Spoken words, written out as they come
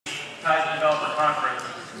Tizen Developer Conference,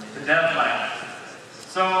 the DevLab.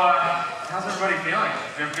 So, how's everybody feeling?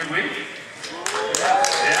 You have a good week? Yeah?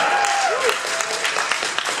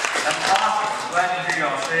 That's awesome. I'm glad to hear you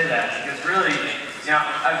all say that, because really, you know,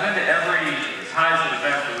 I've been to every Tizen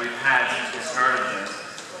event that we've had since we started this,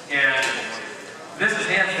 and this is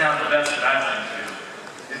hands down the best that I've been to.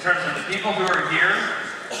 In terms of the people who are here,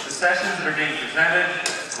 the sessions that are being presented,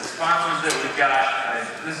 the sponsors that we've got,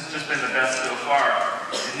 this has just been the best so far.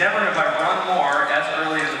 And never have I run more as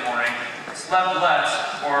early in the morning, slept less,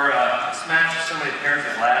 or smashed so many pairs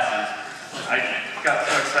of glasses. I got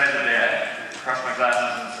so excited today I crushed my glasses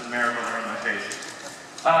and some miracle around my face.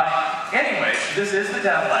 Anyway, this is the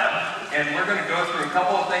DevLab, and we're going to go through a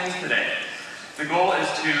couple of things today. The goal is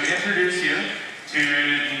to introduce you to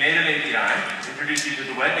the native API, introduce you to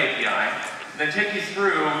the web API, then take you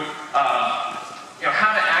through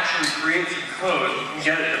how to actually create some code and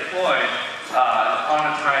get it deployed on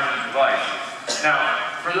a Tizen device. Now,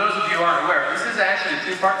 for those of you who aren't aware, this is actually a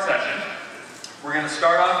two-part session. We're going to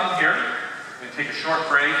start off in here, we're going to take a short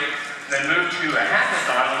break, then move to a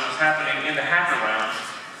hackathon, which is happening in the Hacker Lounge.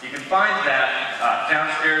 You can find that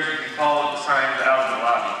downstairs. You can follow the signs out in the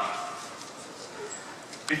lobby.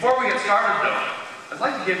 Before we get started, though, I'd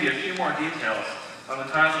like to give you a few more details on the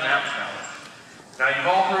Tizen App Challenge. Now, you've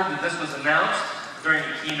all heard that this was announced during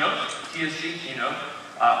the keynote, TSG keynote,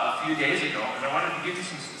 a few days ago, and I wanted to give you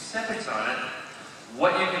some specifics on it,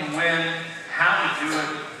 what you can win, how to do it,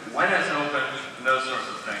 when it's open, and those sorts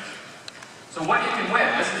of things. So what you can win,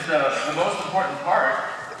 this is the most important part.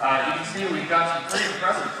 You can see we've got some pretty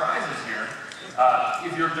impressive prizes here.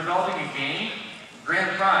 If you're developing a game,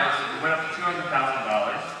 grand prize, you win up to $200,000.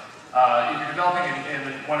 If you're developing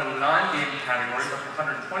in one of the non-game categories, up to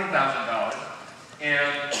 $120,000.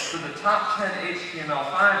 And for the top 10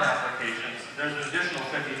 HTML5 applications, there's an additional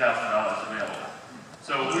 $50,000 available.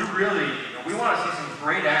 So we want to see some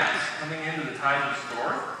great apps coming into the Tizen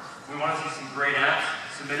store. We want to see some great apps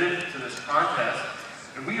submitted to this contest.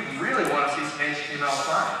 And we really want to see some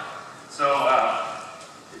HTML5. So,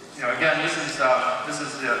 again, this is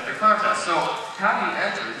the contest. So, how do you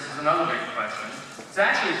enter? This is another big question. It's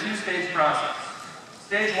actually a two-stage process.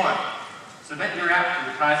 Stage one, submit your app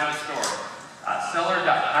to the Tizen store.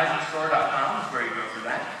 Seller.tizenstore.com is where you go for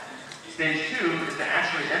that. Stage two is to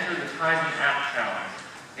actually enter the Tizen App Challenge.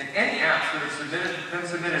 And any apps that have been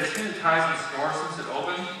submitted to the Tizen store since it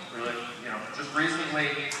opened, really, just recently,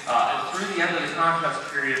 through the end of the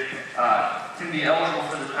contest period, can be eligible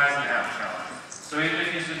for the Tizen App Challenge. So even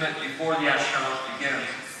if you submit before the App Challenge begins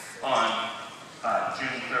on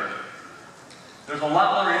June 3rd. There's a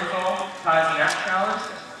lot more info, Tizen App Challenge.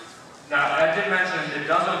 Now, I did mention it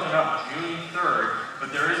does open up June 3rd,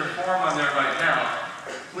 but there is a form on there right now.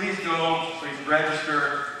 Please go, please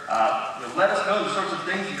register. Let us know the sorts of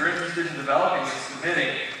things that you're interested in developing and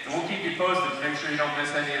submitting, and we'll keep you posted to make sure you don't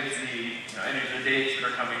miss any of the dates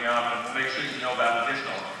that are coming up, and we'll make sure you know about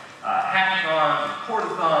additional hackathons,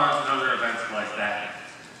 portathons, and other events like that.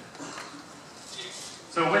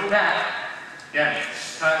 So with that, again,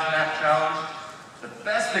 Tizen App Challenge. The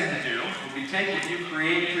best thing to do will be take what you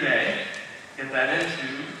create today, get that into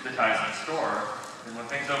the Tizen store, and when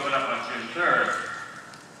things open up on June 3rd,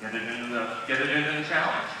 get it into the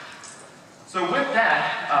challenge. So with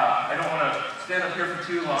that, I don't want to stand up here for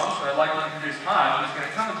too long, so I'd like to introduce Todd, who's going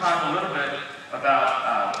to come and talk a little bit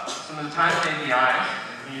about some of the Tizen APIs,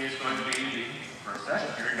 and he is going to be the first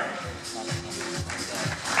session. Here he goes.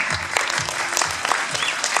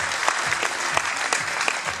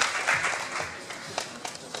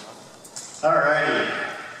 Alrighty.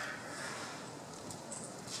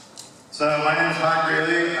 So my name is Todd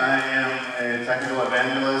Greeley. I am a technical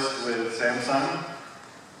evangelist with Samsung.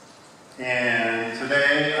 And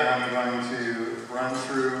today I'm going to run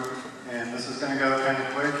through, and this is going to go kind of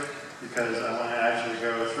quick because I want to actually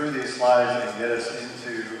go through these slides and get us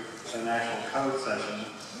into an actual code session.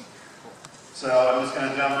 So I'm just going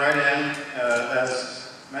to jump right in. As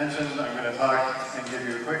mentioned, I'm going to talk and give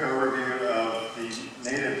you a quick overview of the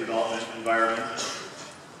native development environment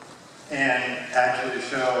and actually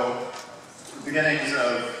show the beginnings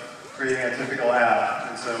of creating a typical app.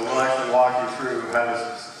 And so we'll actually walk you through how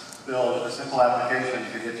to build a simple application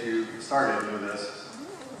to get you started with this.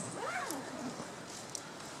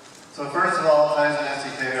 So first of all, Tizen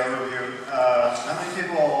SDK overview. How many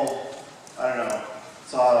people, I don't know,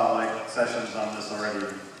 saw like sessions on this already?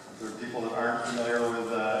 There are people that aren't familiar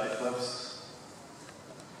with Eclipse.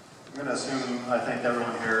 I'm going to assume, I think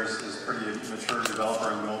everyone here is pretty mature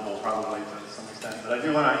developer in mobile, probably to some extent. But I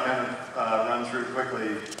do want to kind of run through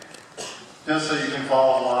quickly, just so you can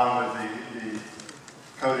follow along with the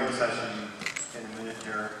coding session in a minute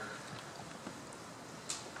here.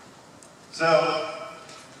 So,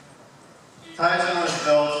 Tizen was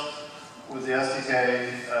built with the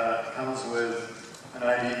SDK, comes with an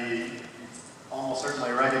IDE. You almost certainly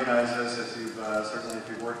recognize this if you've, certainly if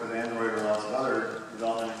you've worked with Android or lots of other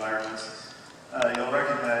development environments. You'll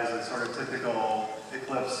recognize the sort of typical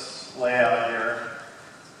Eclipse layout here.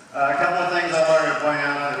 A couple of things I wanted to point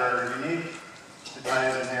out that are unique to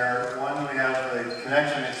Tizen here. One, we have the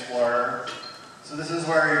Connection Explorer. So this is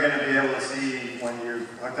where you're going to be able to see when you're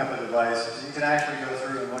hooked up a device. You can actually go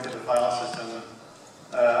through and look at the file system.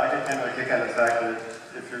 I get kind of a kick out of the fact that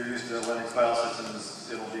if you're used to Linux file systems,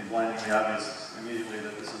 it'll be blindingly obvious immediately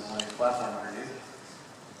that this is a Linux platform underneath.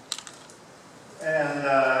 And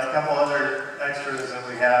a couple other extras that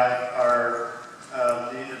we have are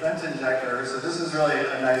the event injector. So this is really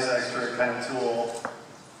a nice extra kind of tool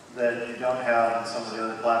that you don't have in some of the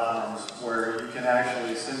other platforms, where you can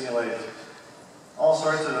actually simulate all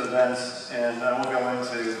sorts of events, and I won't go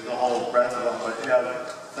into the whole breadth of them, but you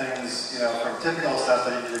have things, from typical stuff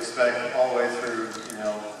that you'd expect all the way through,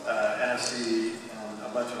 NFC and a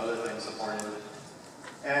bunch of other things supported.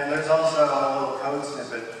 And there's also a little code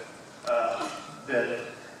snippet bit.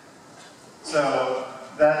 So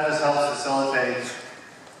that just helps facilitate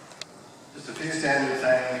just a few standard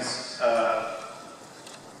things,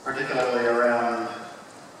 particularly around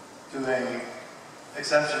doing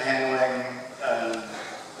exception handling and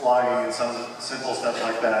logging and some simple stuff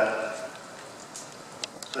like that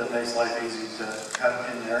that makes life easy to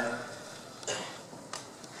cut in there.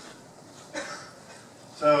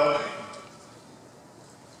 So,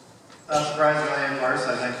 not surprisingly, of course,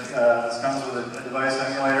 I think this comes with a device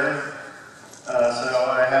emulator.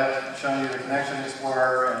 So I had shown you the Connection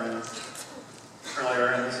Explorer earlier,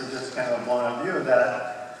 and this is just kind of a blown up view of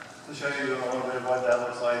that to show you a little bit of what that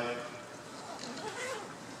looks like.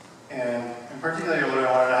 And in particular, what I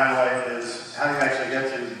wanted to highlight is how you actually get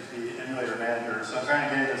to the emulator manager. So I'm trying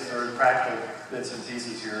to get into sort of practical bits and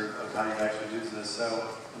pieces here of how you actually use this.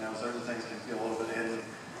 So, certain things can feel a little bit hidden.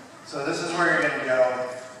 So this is where you're going to go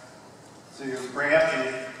to bring up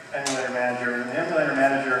the emulator manager. And the emulator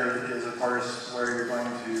manager is, of course, where you're going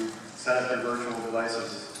to set up your virtual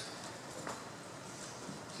devices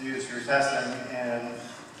to use for your testing. And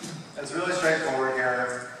it's really straightforward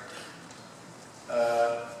here.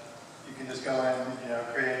 You can just go in,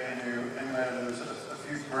 create a new emulator. There's a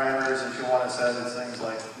few parameters that you'll want to set. It's things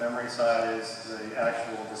like memory size, the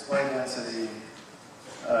actual display density,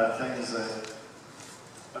 things that,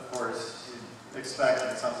 of course, you'd expect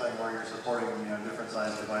in something where you're supporting, different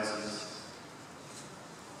size devices.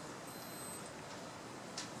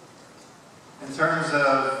 In terms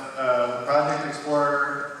of the Project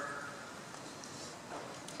Explorer,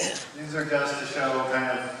 these are just to show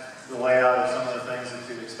kind of the layout of some of the things that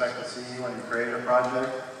you'd expect to see when you create a project.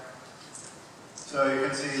 So you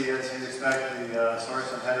can see, as you'd expect, the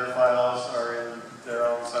source and header files are in their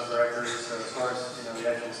own subdirectories. So source, the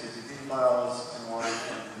actual CCP files in one,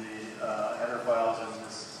 and the header files in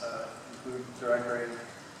this include directory.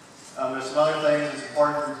 There's some other things that's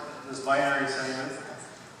important. This binary segment.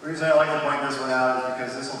 The reason I like to point this one out is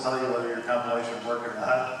because this will tell you whether your compilation worked or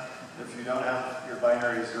not. If you don't have your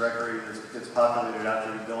binaries directory that gets populated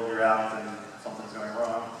after you build your app, then something's going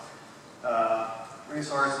wrong.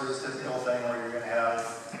 Resources, typical thing where you're going to have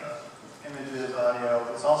images, audio.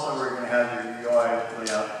 It's also where you're going to have your UI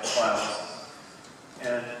layout files.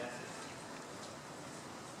 And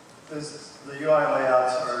the UI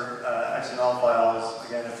layouts are XML files.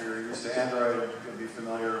 Again, if you're used to Android, you'll be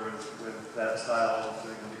familiar with that style of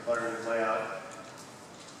doing a declarative layout.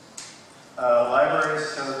 Libraries,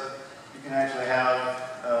 so you can actually have,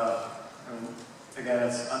 again,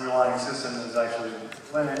 its underlying system is actually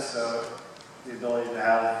Linux, so the ability to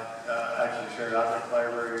have actually shared object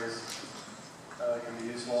libraries can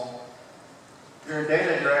be useful. Your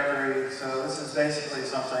data directory, so this is basically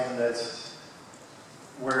something that's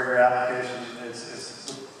where your application it's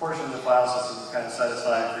the portion of the file system that's kind of set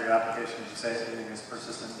aside for your application to say anything is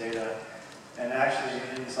persistent data. And actually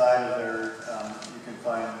inside of there, you can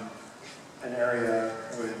find an area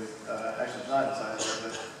with, actually not inside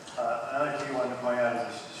there, but another key one to point out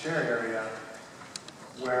is the share area,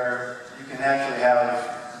 where you can actually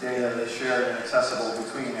have data that's shared and accessible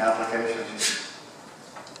between applications.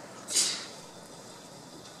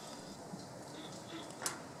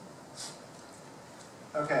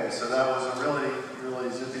 Okay, so that was a really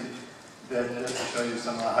zippy bit just to show you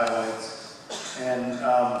some of the highlights. And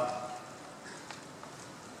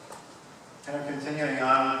kind of continuing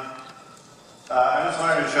on, I just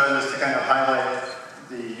wanted to show this to kind of highlight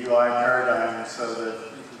the UI paradigm so that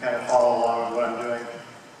you can kind of follow along with what I'm doing.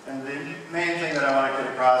 And the main thing that I want to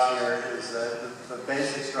get across here is that the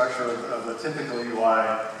basic structure of the typical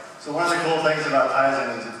UI. So one of the cool things about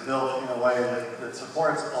Tizen is it's built in a way that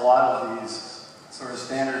supports a lot of these sort of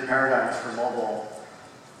standard paradigms for mobile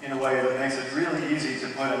in a way that makes it really easy to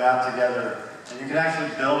put an app together. And you can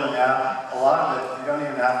actually build an app. A lot of it, you don't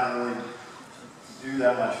even have to really do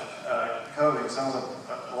that much coding.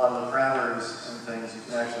 A lot of the parameters and things you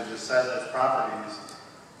can actually just set as properties.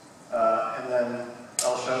 And then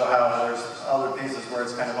I'll show how there's other pieces where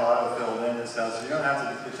it's kind of auto-filled in and stuff. So you don't have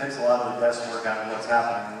to, it takes a lot of the guesswork out of what's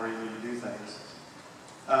happening and where you need to do things.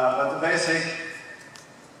 But the basic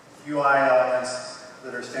UI elements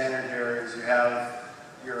that are standard here is you have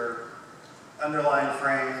your underlying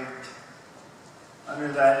frame.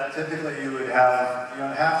 Under that, typically you would have, you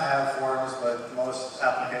don't have to have forms, but most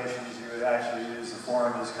applications you would actually use the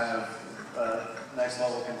form as kind of a next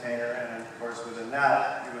level container, and of course within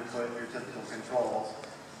that you would put your typical controls.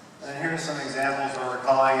 And here's some examples where we're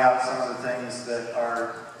calling out some of the things that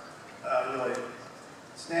are really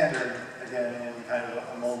standard, again, in kind of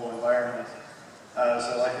a mobile environment.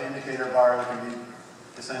 So like the indicator bar that can be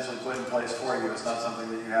essentially put in place for you. It's not something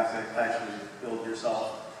that you have to actually build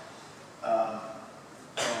yourself.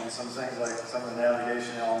 And some things like some of the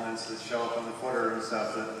navigation elements that show up in the footer and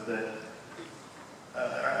stuff that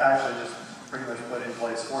are actually just pretty much put in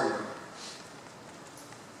place for you.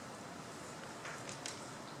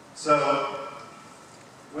 So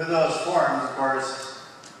with those forms, of course,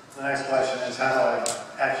 the next question is how do I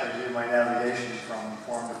actually do my navigation from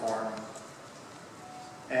form to form?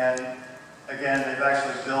 And again, they've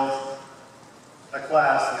actually built a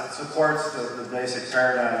class that supports the basic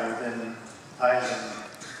paradigm within Tizen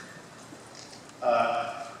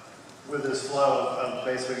with this flow of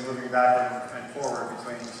basically moving back and forward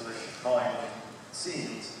between sort of calling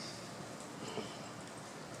scenes.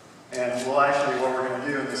 And we'll actually, what we're going to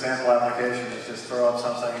do in the sample application is just throw up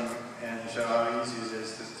something and show how easy it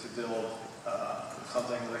is to build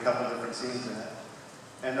something with a couple different scenes in it.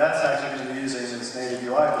 And that's actually going to be using this native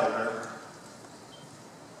UI builder.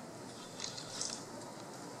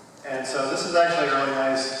 And so this is actually really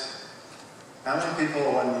nice. How many people,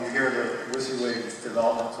 when you hear the WYSIWYG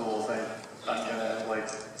development tool, think I'm going to, like,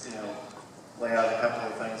 you know, lay out a couple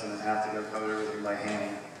of things and then have to go code everything by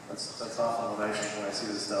hand? That's often what I think when I see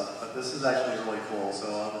this stuff. But this is actually really cool,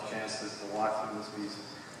 so I'll have a chance to walk through this piece.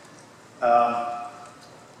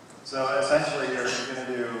 So essentially, you're going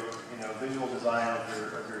to do, you know, visual design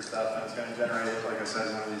of your stuff, and it's going to generate, like I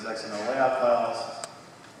said, one of these XML layout files,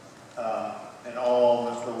 and all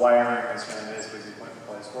of the wiring is going to basically be put in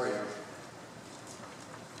place for you.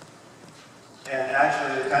 And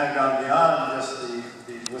actually, they've kind of gone beyond just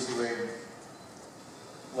the WYSIWYG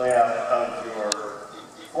layout of your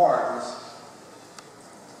forms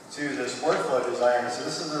to this workflow designer. So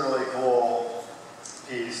this is a really cool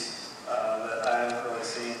piece that I haven't really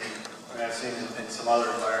seen. I mean, I've seen it in some other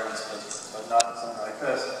environments, but not something like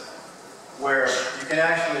this, where you can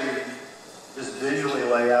actually just visually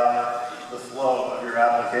lay out the flow of your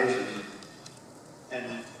application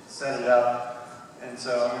and set it up. And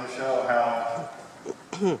so I'm going to show how,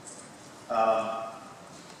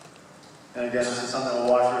 and again, this is something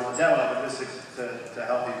we'll walk through in the demo, but just to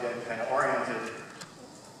help you get kind of oriented.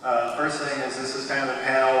 First thing is this is kind of a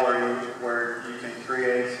panel where you can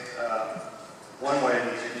create, one way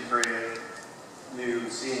that you can create new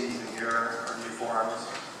scenes in here, or new forms.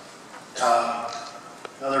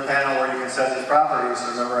 Another panel where you can set these properties.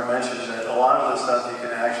 Remember I mentioned that a lot of this stuff you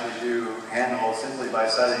can actually do handle simply by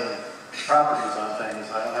setting properties on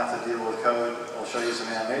things. I don't have to deal with code. I'll show you some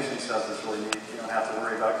animation stuff that's really neat. You don't have to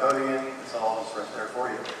worry about coding it. It's all just right there for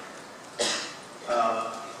you.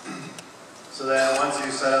 So then once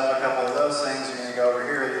you set up a couple of those things, you're going to go over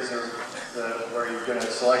here. These are where you're going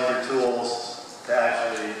to select your tools to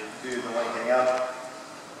actually do the linking up.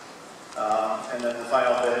 And then the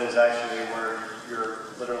final bit is actually where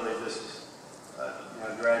you're literally just you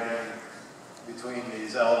know, dragging between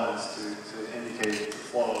these elements to indicate the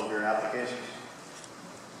flow of your application.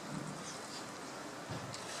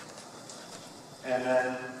 And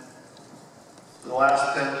then the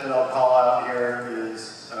last bit that I'll call out here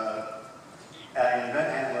is adding an event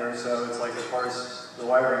handler. So it's like, of course, the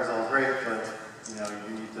wiring is all great, but you know,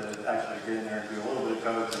 you need to actually get in there and do a little bit of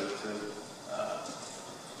code to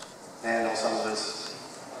handle some of this.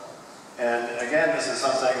 And again, this is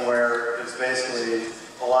something where it's basically,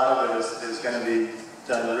 a lot of it is going to be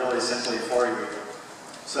done really simply for you.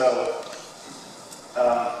 So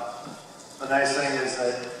the nice thing is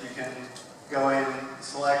that you can go in,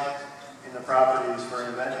 select in the properties for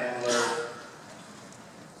an event handler,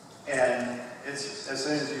 and it's as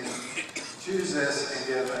soon as you choose this and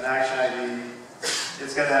give an action ID,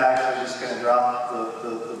 it's going to actually just going to drop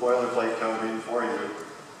the boilerplate code in for you.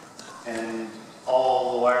 And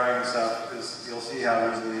all the wiring stuff is, you'll see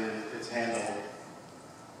how easily it's handled.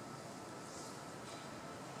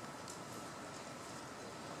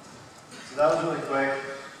 So that was really quick.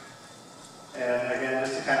 And again,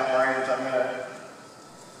 just to kind of orient,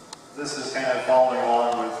 this is kind of following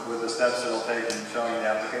along with the steps it'll take in showing the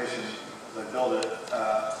application as I build it.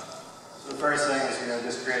 So the first thing is,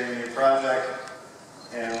 just creating a new project,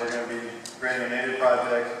 and we're going to be creating a native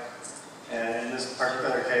project. And in this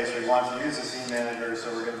particular case, we want to use the scene manager,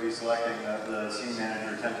 so we're going to be selecting the scene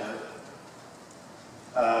manager template.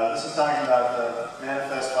 This is talking about the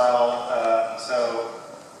manifest file. So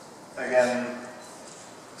again,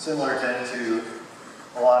 similar to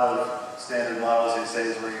a lot of standard models these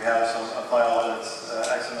days, where you have a file that's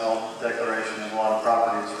XML declaration and a lot of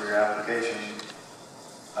properties for your application.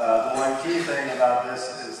 The one key thing about this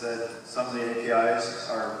is that some of the APIs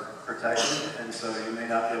are protected, and so you may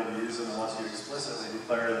not be able to use them unless you explicitly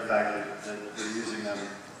declare the fact that you're using them.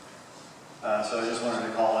 So I just wanted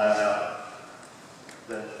to call that out,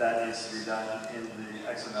 that needs to be done in the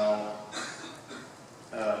XML,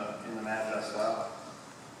 in the manifest file.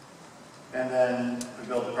 And then we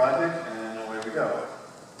build the project, and away we go.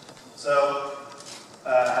 So,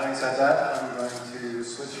 having said that, I'm going to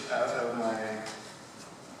switch out of my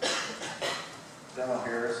demo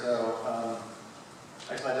here. So,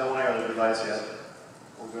 actually, I don't want to go to the device yet.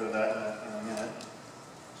 We'll go to that in a minute.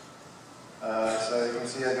 So you can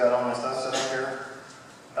see I've got all my stuff set up here.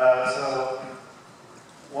 So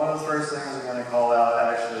one of the first things I'm going to call out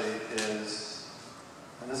actually is,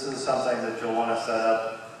 and this is something that you'll want to set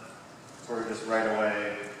up for just right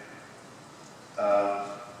away.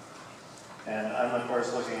 And I'm of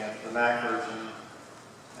course looking at the Mac version,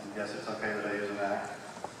 and yes, it's okay that I use a Mac.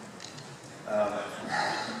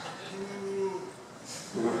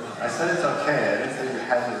 I said it's okay, I didn't say you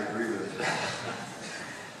had to agree with it.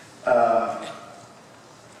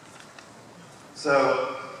 So,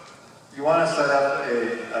 you want to set up a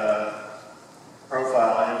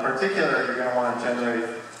profile, and in particular, you're going to want to generate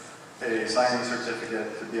a signing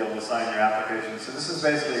certificate to be able to sign your application. So this is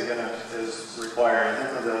basically is required. I think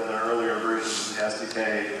for the earlier versions of the SDK,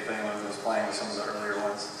 if anyone was playing with some of the earlier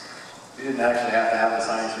ones, you didn't actually have to have the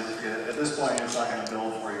signing certificate. At this point, it's not going to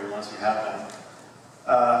build for you unless you have one.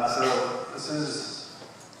 So this is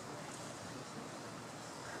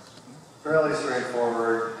fairly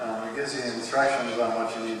straightforward. It gives you instructions on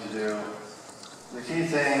what you need to do. The key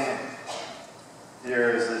thing here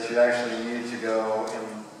is that you actually need to go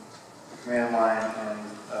in the command line and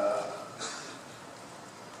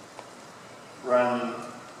run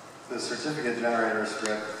the certificate generator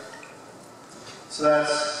script. So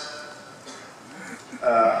that's,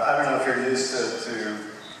 I don't know if you're used to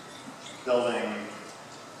building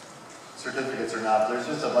certificates or not. There's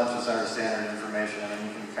just a bunch of sort of standard information, and then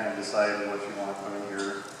you can kind of decide what you want to put in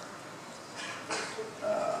here.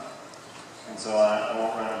 And so I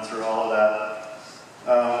won't run through all of that.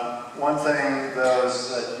 One thing, though, is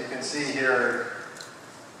that you can see here,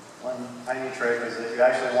 one tiny trick is that you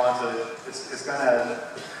actually want to, it's going to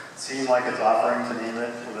seem like it's offering to name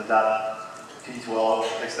it with a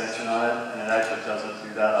 .p12 extension on it, and it actually doesn't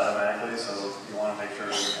do that automatically, so you want to make sure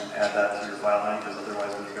you can add that to your file name, because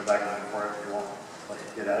otherwise when you go back and look for it, you won't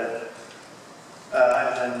get at it.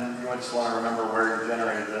 And then you just want to remember where you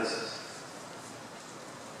generated this.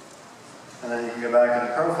 And then you can go back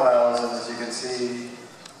into profiles, and as you can see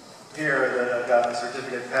here that I've got the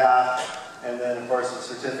certificate path, and then of course the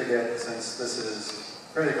certificate, since this is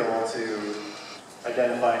critical to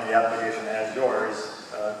identifying the application as yours,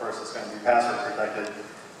 of course it's going to be password protected.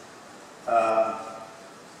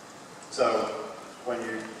 So when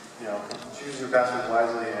you choose your password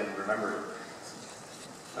wisely and remember it.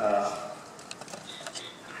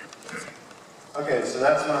 Okay, so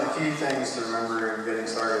that's one of the key things to remember in getting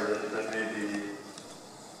started that may be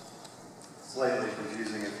slightly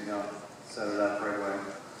confusing if you don't set it up right away.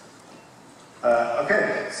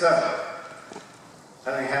 Okay, so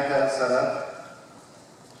having had that set up,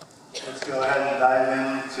 let's go ahead and dive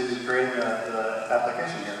into creating the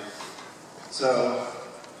application here. So,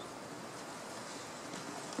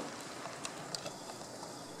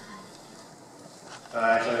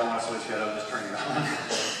 actually I don't want to switch yet, I'm just turning it on.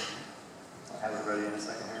 I'll have it ready in a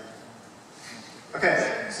second here.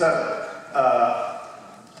 Okay, so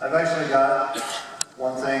I've actually got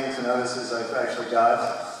one thing to notice is I've actually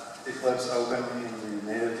got Eclipse open in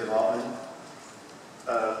the native development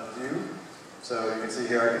view. So you can see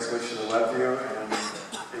here I can switch to the web view, and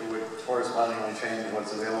it would correspondingly change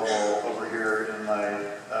what's available over here in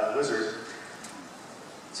my wizard.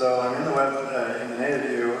 So So I'm in the web, in the native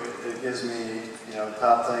view, it gives me,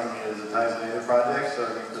 top thing is a Tizen native project, so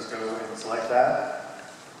I can just go and select that.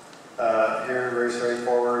 Here, very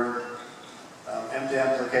straightforward. Empty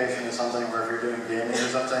application is something where if you're doing gaming or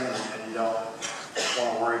something and you don't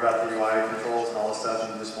want to worry about the UI controls and all this stuff,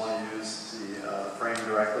 and you just want to use the frame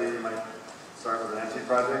directly, you might start with an empty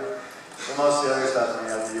project. For most of the other stuff, when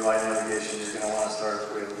you have the UI navigation, you're going to want to start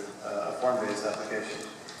with a form-based application.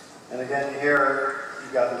 And again, here,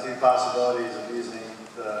 you've got the two possibilities of using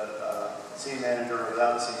the scene manager or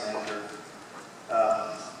without the scene manager.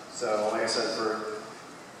 So, like I said, to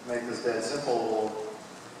make this dead simple, we'll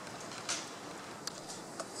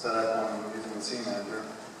set up one using the scene manager.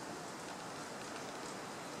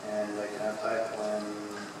 And I can have type when,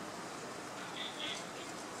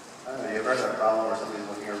 I don't know, you ever had a problem where somebody's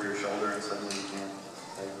looking over your shoulder and suddenly you can't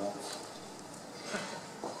type no?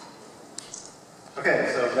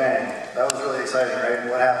 Okay, so bang. That was really exciting, right?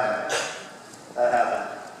 What happened? That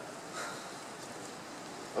happened.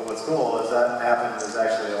 But what's cool is that happened is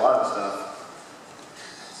actually a lot of stuff.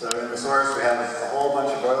 So in the source, we have a whole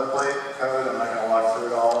bunch of boilerplate code. I'm not going to walk through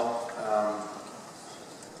it all.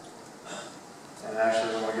 And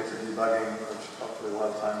actually, when we get to debugging, which hopefully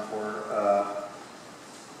we'll have time for,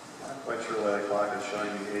 I'm not quite sure why the clock is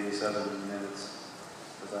showing me 87 minutes,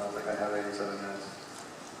 because I don't think I have 87 minutes.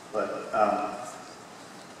 But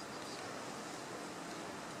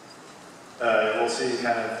we'll see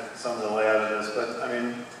kind of some of the layout of this. But I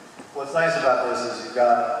mean, what's nice about this is you've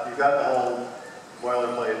got the whole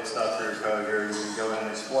boilerplate stuff for your code here. You can go in and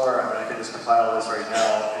explore. I mean, I can just compile this right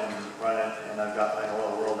now and run it, and I've got my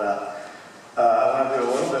hello world app. I want to do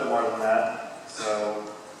a little bit more than that, so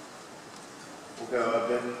we'll go a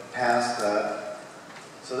bit past that.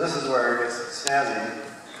 So this is where it gets snazzy.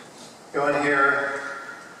 Go in here,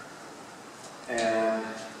 and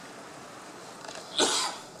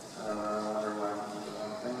I wonder why I'm doing the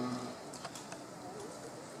wrong thing.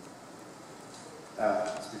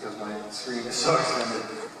 It's because my screen is so extended.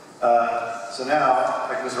 So now,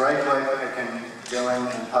 I can just right click, I can go in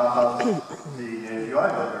and pop up the native UI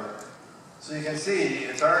builder. So you can see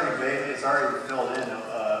it's already filled in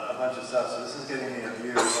a bunch of stuff. So this is giving me a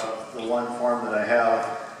view of the one form that I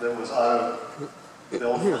have that was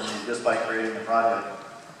auto-built for me just by creating the project.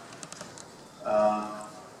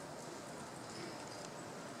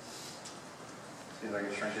 See if I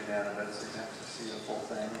can shrink it down a bit so you can actually see the full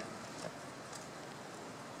thing.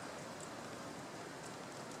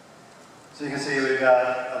 So you can see we've got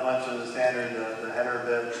a bunch of the standard, the header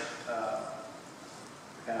bit,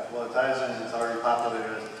 kind of flow Tizen, and it's already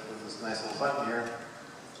populated with this nice little button here.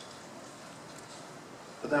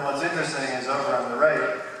 But then what's interesting is over on the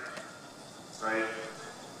right,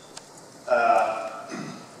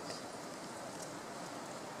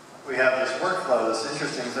 we have this workflow, this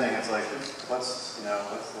interesting thing. It's like, what's the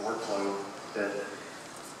workflow bit?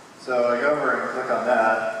 So I go over and click on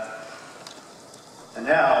that, and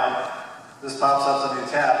now this pops up a new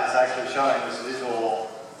tab that's actually showing this visual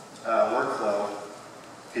workflow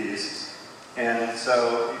piece. And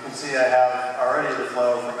so you can see I have already the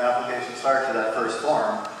flow from application start to that first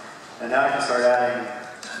form, and now I can start adding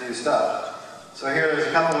new stuff. So here there's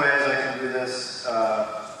a couple ways I can do this.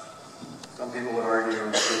 Some people would argue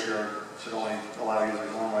that should only allow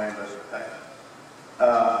users one way, but heck.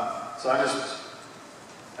 So I'm just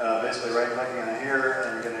basically right-clicking on here,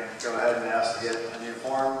 and I'm going to go ahead and ask to get a new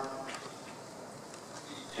form.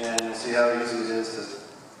 And you'll see how easy it is to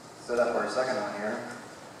set up our second one here.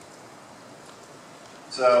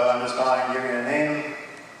 So I'm just giving it a name,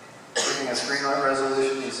 clicking a screen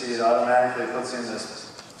resolution. You see it automatically puts in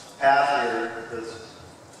this path here that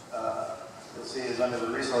you'll see is under the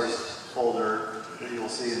resource folder that you'll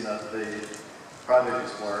see in the Project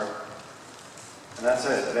Explorer. And that's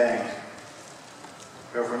it, bang.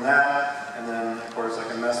 Go from that, and then of course I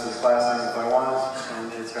can mess with class name if I want,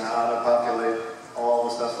 and it's going to auto-populate all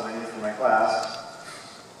the stuff that I need for my class.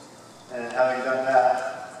 And having done that,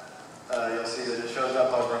 you'll see that it shows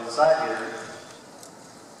up over on the side here.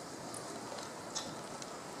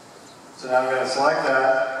 So now I'm going to select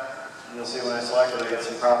that, and you'll see when I select it, I get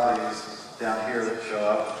some properties down here that show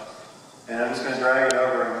up. And I'm just going to drag it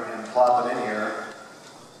over and plop it in here.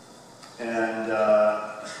 And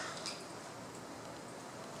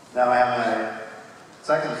now I have my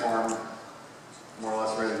second form more or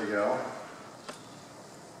less ready to go.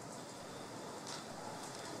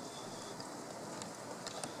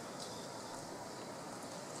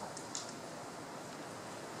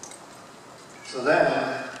 So then,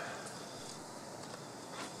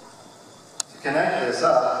 to connect this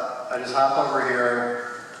up, I just hop over here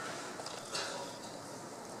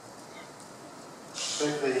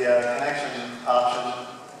pick the connection option,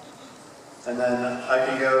 and then I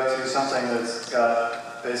can go to something that's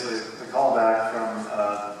got basically the callback from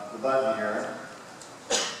the button here.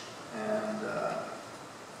 And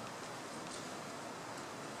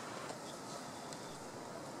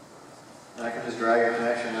I can just drag a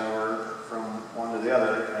connection over from one to the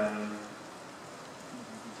other, and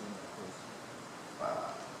wow,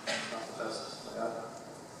 that's not the best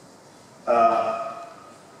layout.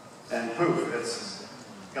 And poof, it's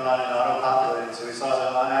gone and auto-populated. So we saw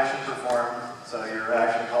the on action performed, so your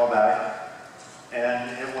action callback,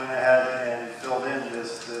 and it went ahead and filled in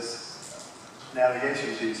this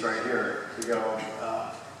navigation piece right here to go.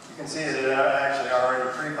 You can see that it actually already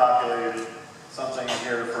pre-populated something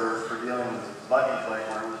here for dealing with button click,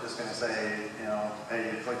 where we're just going to say, you know,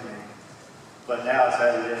 hey, click me. But now it's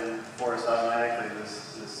added in for us automatically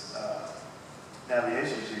this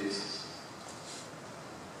navigation piece.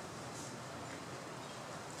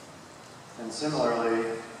 And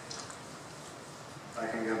similarly, I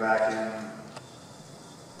can go back in.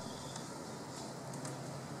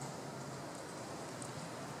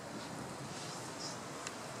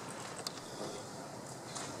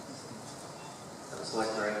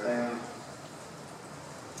 Select the right thing.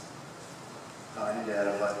 Oh, I need to add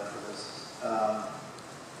a button for this. I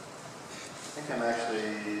think I'm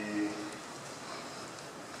actually...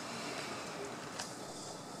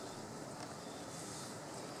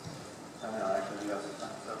 Oh no, I actually do have some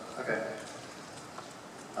time. So, okay.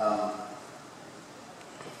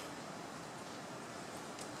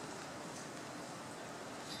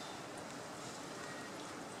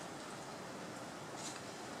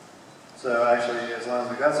 So actually, as long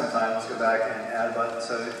as we've got some time, let's go back and add a button.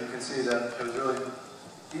 So you can see that it was really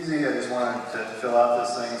easy. I just wanted to fill out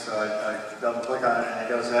this thing, so I double click on it, and it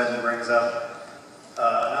goes ahead and brings up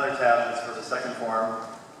another tab that's for the second form.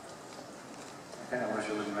 I kind of wish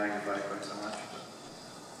it wouldn't magnify quite so much.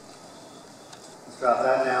 Let's drop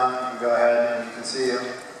that down. You can go ahead and you can see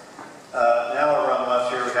now over on the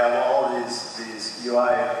left here we have all these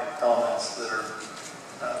UI elements that are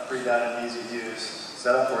pre-done and easy to use,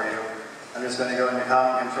 set up for you. I'm just going to go into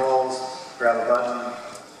common controls, grab a button,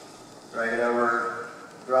 drag it over,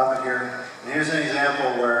 drop it here. And here's an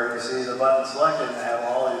example where you see the button selected and I have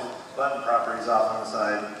all these button properties off on the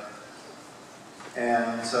side.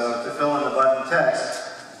 And so to fill in the button text,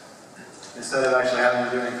 instead of actually having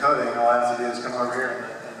to do encoding, all I have to do is come over here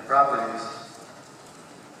in the properties.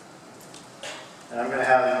 And I'm going to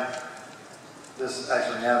have this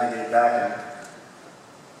actually navigate back in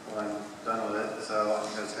when I'm done with it. So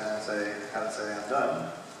I'm just going to say, have it say I'm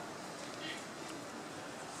done.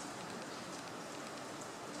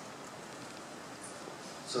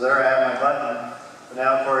 So there I have my button. But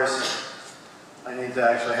now, of course, I need to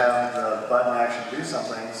actually have the button actually do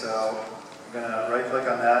something. So I'm going to right click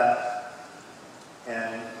on that.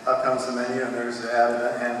 And up comes the menu, and there's the add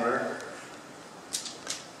event handler.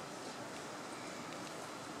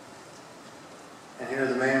 And here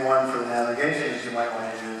the main one for the navigation that you might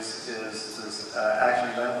want to use is this action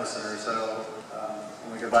event listener. So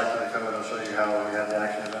when we go back to the code, I'll show you how we have the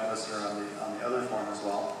action event listener on the other form as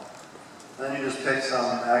well. And then you just pick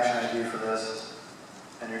some action ID for this,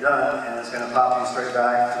 and you're done. And it's going to pop you straight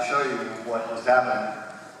back to show you what just happened.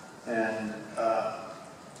 And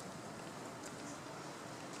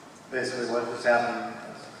basically what just happened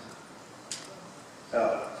is,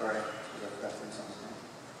 oh, sorry, I forgot to do something.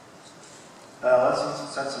 Let's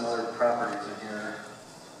set some other properties in here.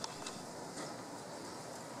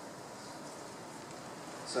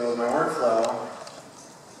 So my workflow,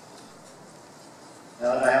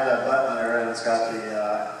 now that I have that button there and it's got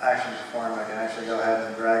the action form, I can actually go ahead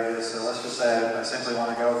and drag this. So let's just say I simply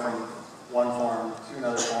want to go from one form to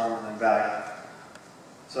another form and then back.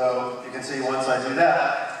 So you can see once I do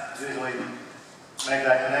that, usually make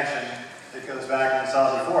that connection, it goes back, and we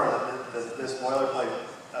saw before that this boilerplate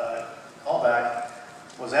callback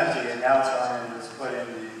was empty, and now it's gone in and it's put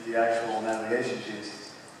in the actual navigation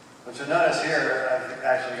piece. But you'll notice here, I've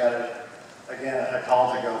actually got, again, a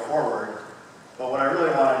call to go forward. But what I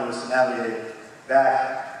really wanted was to navigate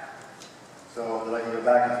back so that I can go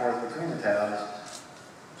back and forth between the tabs.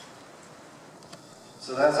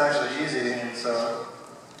 So that's actually easy, and so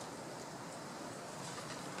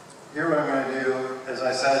here what I'm going to do, as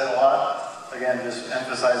I said a lot, again, just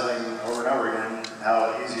emphasizing over and over again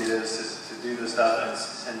how easy it is to do this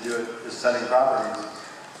stuff and do it just setting properties.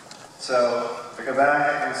 So if I go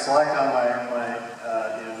back, I can select on my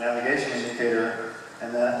navigation indicator,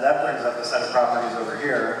 and that brings up a set of properties over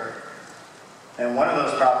here. And one of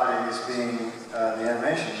those properties being the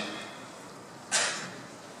animation.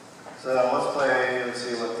 So let's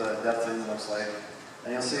see what the depth in looks like.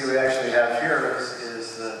 And you'll see we actually have here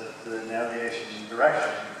is the navigation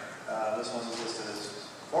direction. This one is listed as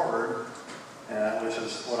forward, which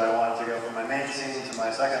is what I want to go from my main scene to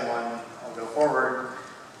my second one. I'll go forward,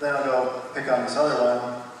 then I'll go pick on this other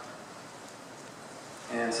one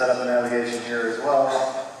and set up the navigation here as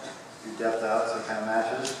well. Do depth out so it kind of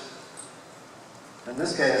matches. In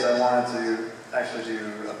this case, I wanted to actually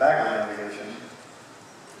do a backward navigation.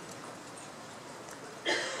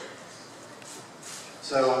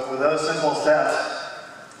 So with those simple steps,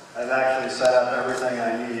 I've actually set up everything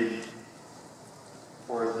I need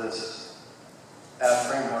for this app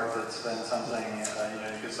framework that's been something,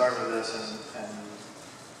 you could start with this and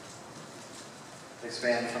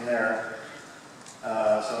expand from there. So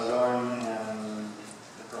I'll go in and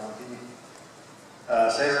hit the wrong key.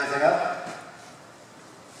 Save everything up.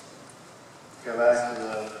 Go back to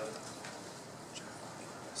the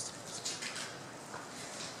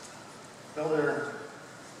builder.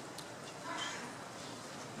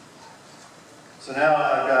 So now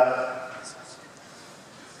I've got,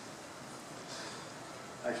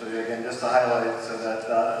 actually again, just to highlight so that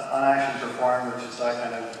on action performed, which is that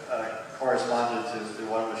kind of corresponded to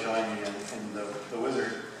what was showing me in the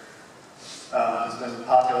wizard, has been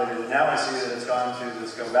populated. Now I see that it's gone to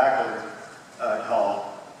this go backward call.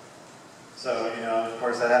 So, of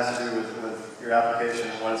course, that has to do with your application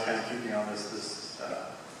and what it's kind of keeping on this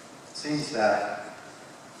scene stack.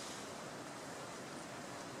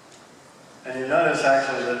 And you notice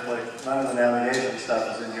actually that none of the navigation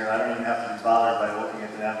stuff is in here. I don't even have to be bothered by looking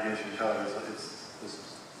at the navigation code. It's just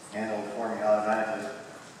handled for me automatically.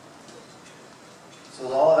 So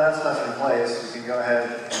with all of that stuff in place, we can go ahead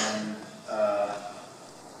and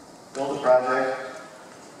build a project.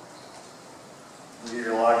 You get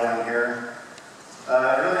your log down here.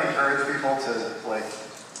 I really encourage people to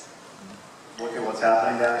look at what's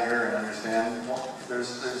happening down here and understand. Well, there's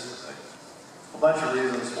a bunch of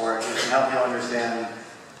reasons for it. It can help you understand,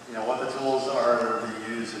 what the tools are that are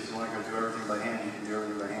being used. If you want to go do everything by hand, you can do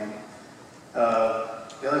everything by hand.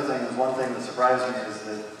 The other thing is, one thing that surprised me is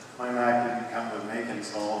that my Mac didn't come with Make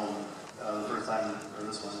installed, and the first time, or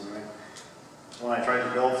this one anyway, when I tried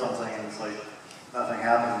to build something and it's like nothing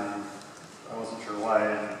happened, and I wasn't sure why,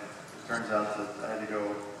 and it turns out that I had to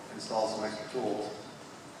go install some extra tools.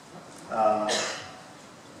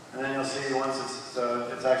 And then you'll see once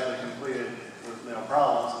it's actually completed with no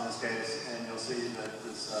problems in this case, and you'll see that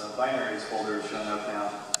this binaries folder is showing up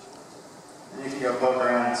now. And you can go poke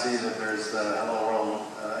around and see that there's the Hello World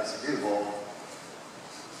executable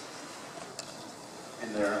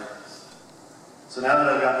in there. So now that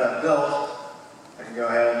I've got that built, I can go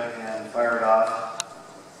ahead and fire it off.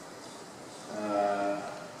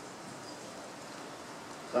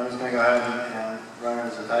 So I'm just going to go ahead and run it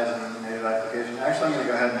as a Tizen native application. Actually, I'm going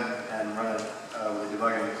to go ahead and run it with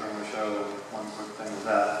debugging, because I'm going to show one quick thing with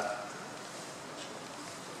that.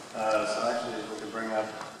 So actually, if we could bring up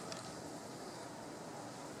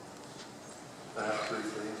that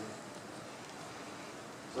briefly.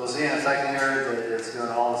 So we'll see in a second here that it's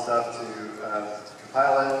doing all the stuff to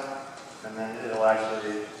compile it, and then it'll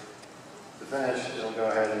actually, to finish, it'll go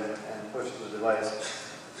ahead and push the device.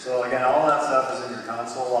 So again, all that stuff is in your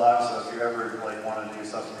console log, so if you ever want to do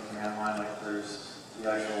stuff in the command line, there's the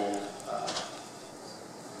actual, I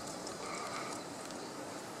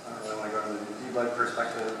don't really want to go to the debug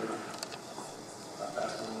perspective, not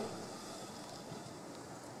fast enough.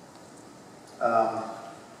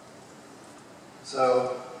 So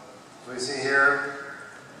we see here,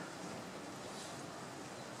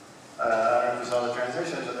 I don't know if you saw the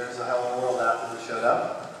transition, but there's a Hello World app that showed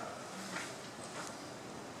up.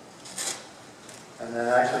 And then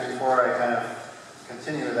actually, before I kind of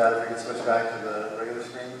continue with that, if we can switch back to the regular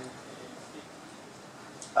screen.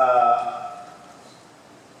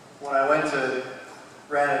 When I went to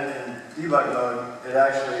ran it in debug mode, it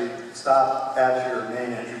actually stopped at your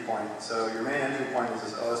main entry point. So your main entry point is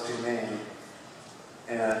this OSP main.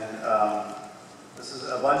 And this is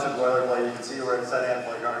a bunch of boilerplate. You can see where it's setting up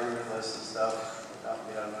argument lists and stuff.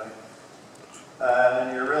 And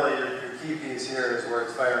then your key piece here is where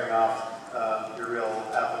it's firing off your real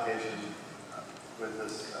application with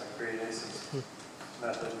this create instance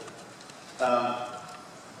method.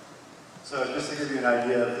 So just to give you an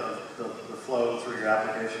idea of the flow through your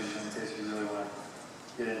application, in case you really want to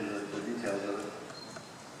get into the details of it.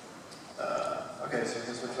 Okay, so you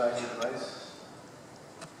can switch back to your device.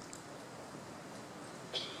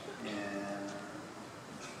 And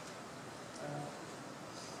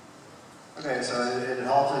okay, so it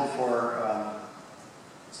halted for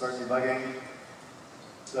start debugging.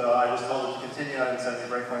 So I just told it to continue. I didn't set any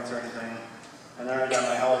breakpoints or anything. And then I got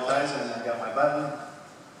my Hello Tizen, and I got my button.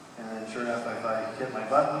 And then sure enough, if I hit my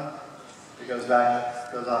button, it goes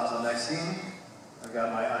back, goes off to the next scene. I've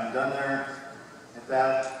got my I'm done there, hit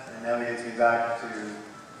that, and it navigates me back to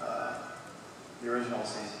the original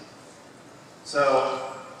scene.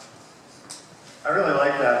 So I really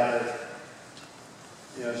like that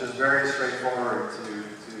it's just very straightforward to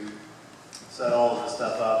set all of this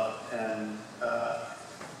stuff up. And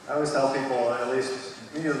I always tell people, at least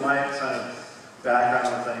me with my kind of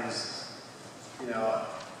background with things,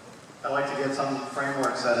 I like to get some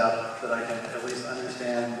framework set up that I can at least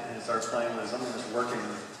understand and start playing with, something that's working,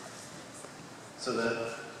 so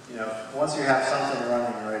that once you have something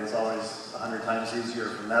running, right, it's always 100 times easier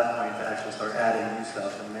from that point to actually start adding new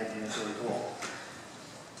stuff and making it really cool.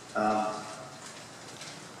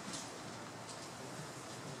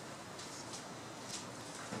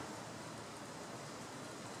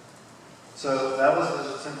 So that was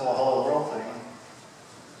the simple hello world thing.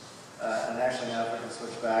 And actually now if I can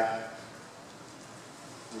switch back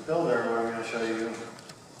to the builder, where I'm going to show you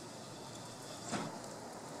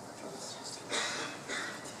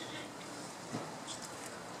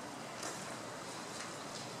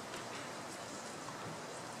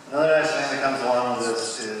another nice thing that comes along with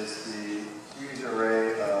this is the huge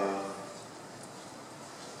array of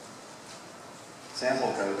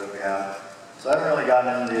sample code that we have. So I haven't really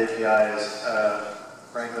gotten into the APIs.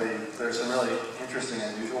 Frankly, there's some really interesting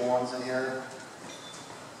and unusual ones in here.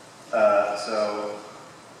 So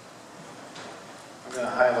I'm going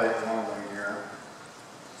to highlight one of them here.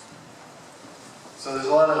 So there's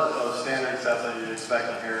a lot of standard stuff that you'd expect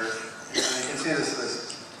in here. And you can see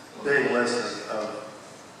this big list of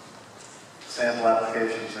sample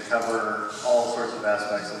applications that cover all sorts of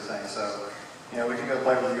aspects of things. So, we can go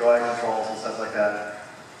play with UI controls and stuff like that.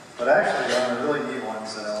 But actually, one of the really neat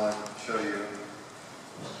ones that I want to show you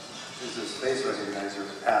is this face recognizer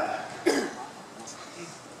app.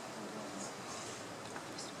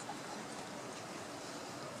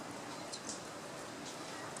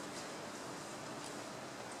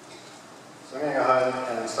 So I'm going to go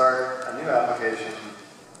ahead and start a new application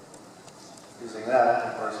using that.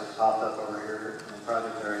 Of course, it's popped up over here in the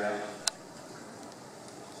project area.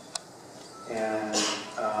 And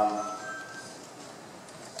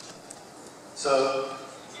so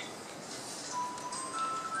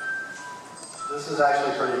this is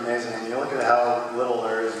actually pretty amazing. I mean, you look at how little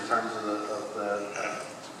there is in terms of the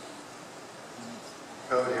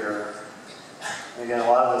code here. And again, a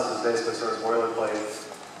lot of this is basically sort of boilerplate.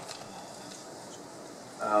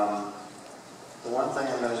 The one thing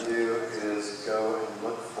I'm going to do is go and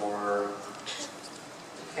look for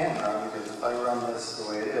the camera, because if I run this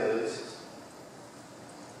the way it is,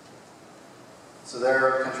 so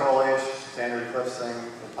there, Control H, standard Eclipse thing,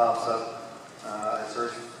 it pops up. I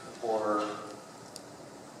search for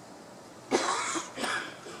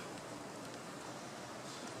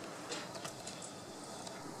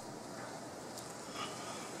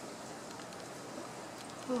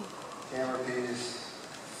camera piece.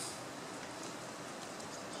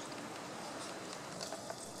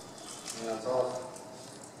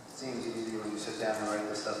 It seems easy when you sit down and write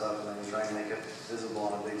this stuff up and then you try and make it visible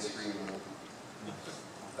on a big screen.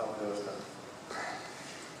 Don't do it.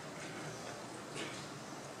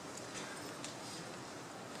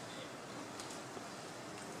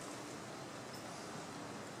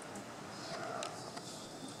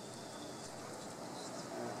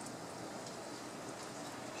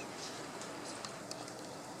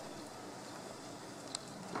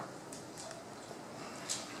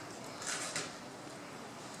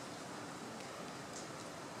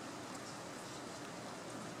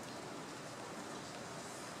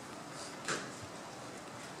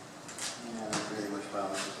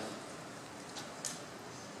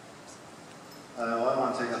 Well, I don't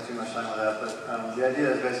want to take up too much time with that, but the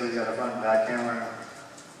idea is basically you got a front and back camera.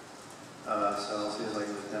 So I'll see if I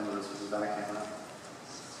can just demo this with the back camera.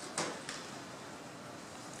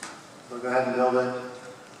 So go ahead and build it.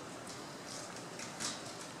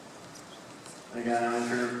 And again, I'm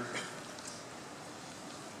enter.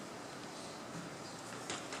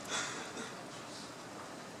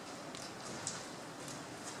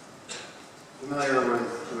 Familiar with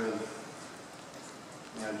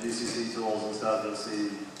GCC tools and stuff, you'll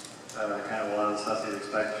see kind of a lot of the stuff you'd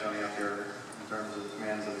expect showing up here in terms of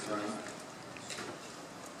commands that it's running.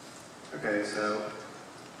 Okay, so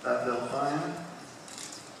that built fine.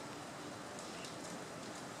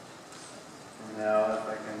 And now if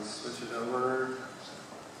I can switch it over,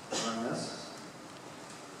 run this.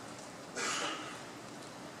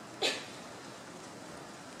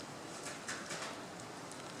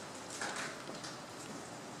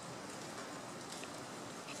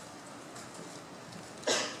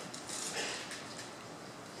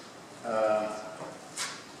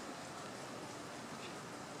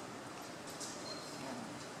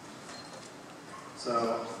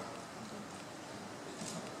 So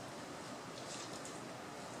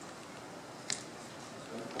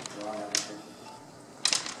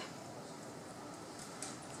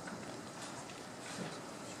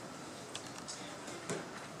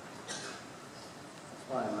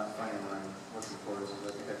I'm not finding what I'm looking for, so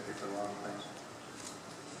I think I picked the wrong thing.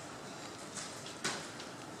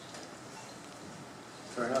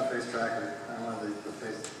 Sorry, not face tracker. I wanted the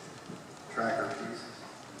face tracker piece.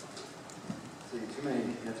 See, too many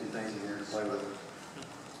nifty things in here to play with.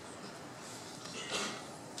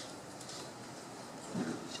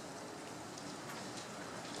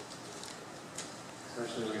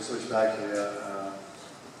 Especially when we switch back to the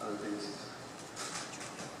other pieces.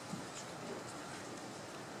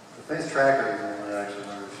 The face tracker is the one that I actually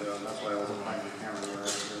wanted to show, and that's why I wasn't finding the camera where I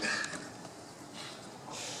was.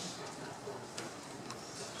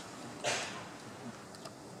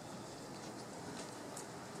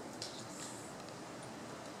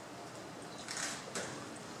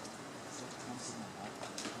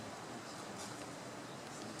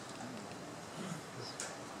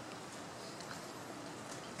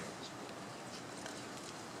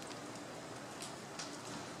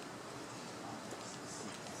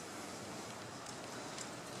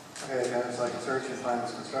 Okay, again, so I can search and find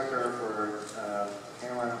this constructor for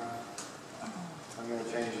camera. I'm going to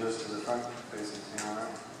change this to the front-facing camera.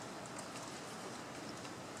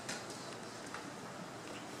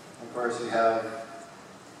 Of course, you have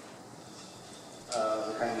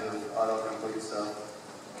the kind of autocomplete stuff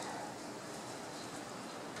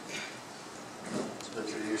that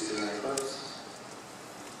you're used to in Eclipse.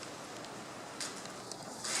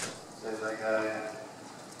 Save that guy.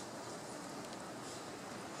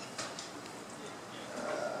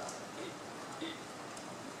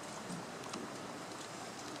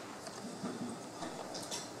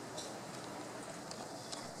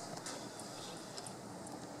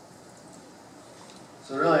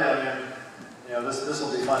 So really, I mean, you know, this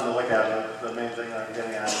will be fun to look at, but the main thing that I'm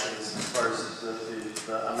getting at is as far as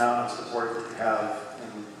the amount of support that you have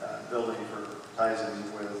in building for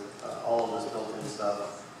Tizen with all of this built-in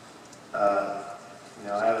stuff. You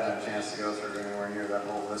know, I haven't had a chance to go through anywhere near that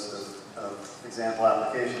whole list of example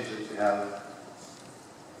applications that you have.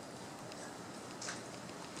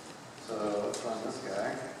 So let's run this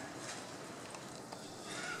guy.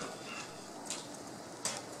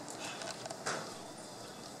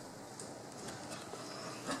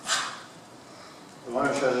 I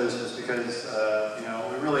want to show this just because, you know,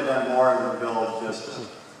 we've really done more than build just a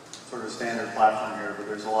sort of standard platform here, but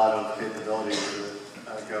there's a lot of capabilities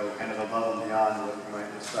that go kind of above and beyond what you might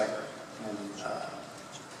expect in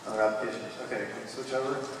other applications. Okay, can we switch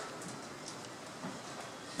over?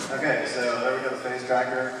 Okay, so there we go, the face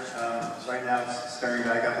tracker. Right now it's staring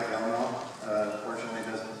back up at Elmo. Fortunately, it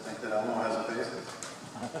doesn't think that Elmo has a face.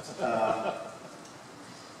 Let's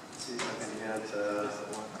see if I can get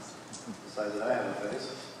decide that I have a face.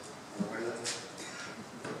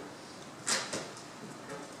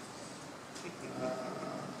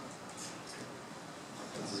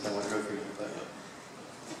 This is going to look good for you.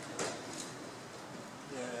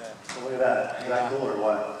 Yeah. So look at that. Is that cool or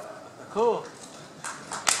what? Cool.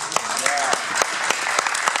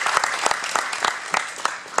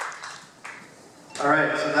 All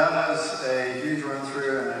right, so that was a huge run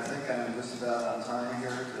through, and I think I'm just about on time here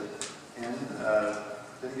to end.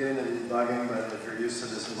 Didn't get into debugging, but if you're used to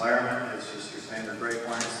this environment, it's just your standard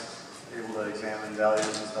breakpoints, able to examine values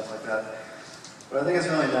and stuff like that. But I think it's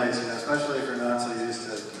really nice, you know, especially if you're not so used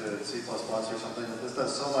to C++ or something. This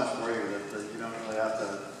does so much for you that you don't really have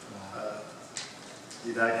to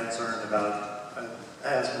be that concerned about,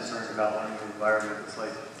 as concerned about learning the environment. It's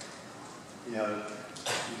like, you know,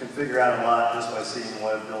 you can figure out a lot just by seeing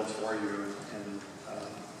what it builds for you,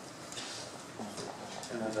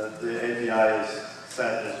 and then the API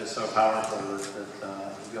set is just so powerful that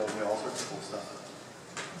you'll be able to do all sorts of cool stuff.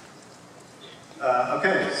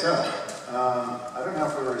 Okay, so I don't know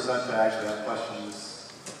if we were set to actually have questions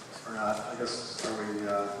or not. I guess are we?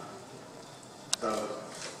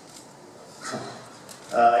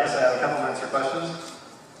 I guess I have a couple minutes for questions.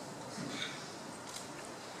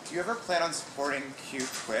 Do you ever plan on supporting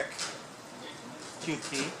Qt?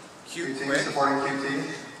 Qt supporting Qt.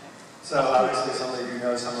 So obviously some of you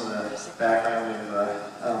know some of the background of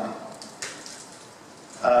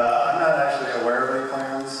I'm not actually aware of any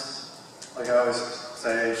plans. Like I always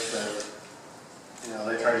say that, you know,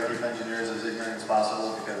 they try to keep engineers as ignorant as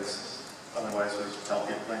possible because otherwise we tell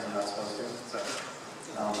people things we're not supposed to. So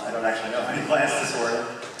I don't actually know any plans to support it.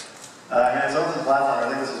 And it's open platform. I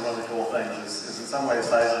think this is one of the cool things is in some ways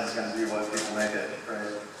Tizen is going to be what people make it,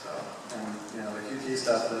 right? So, and you know, the Qt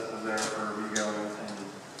stuff that was there for Vigo and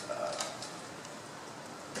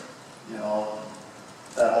you know, all,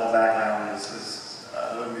 that whole background is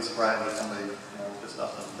I wouldn't be surprised if somebody, you know, just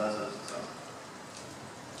up and does it. So,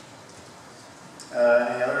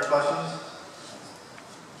 any other questions?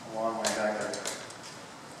 A long way back there.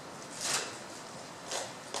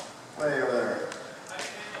 Way over there.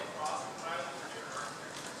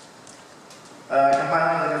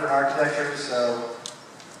 Compiling the different architectures. So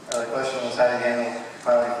the question was how do you handle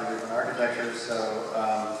compiling for different architectures. So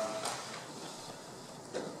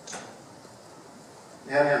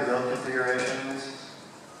you have your build configurations.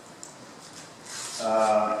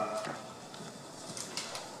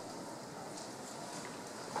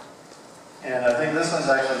 And I think this one's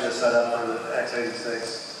actually just set up for the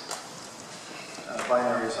x86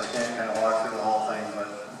 binary, so I can't kind of walk through the whole thing,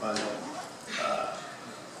 but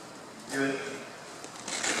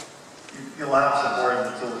you'll have support in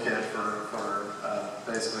the toolkit for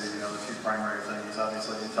basically, you know, the two primary things.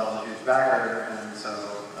 Obviously, Intel's a huge backer, and so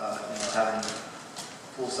you know, having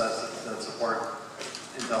tool sets that support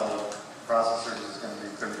Intel processors is going to be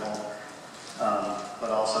critical. But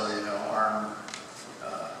also, you know, ARM,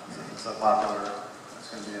 since it's so popular, it's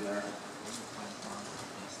going to be in there.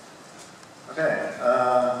 Okay.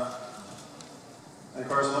 And of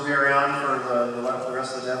course, we'll be around for the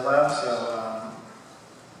rest of the DevLab, so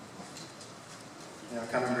you know,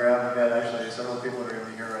 come and grab. We've got actually several people that are going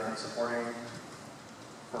to be here, I think, supporting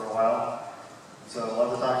for a while. So I'd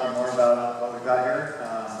love to talk to you more about what we've got here.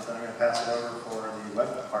 Then I'm going to pass it over for the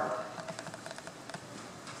web part.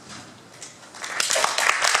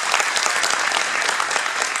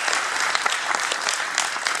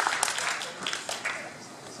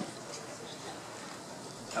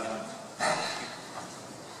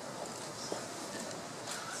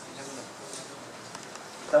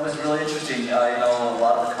 That was really interesting. You know, a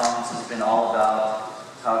lot of the comments has been all about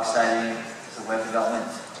how exciting the web development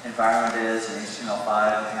environment is in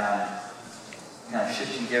HTML5 and kind of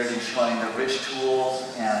shifting gears and showing the rich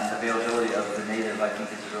tools and availability of the native. I think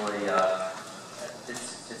it's really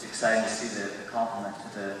it's exciting to see the complement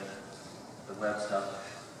to the web stuff.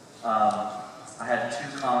 I had two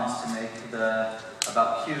comments to make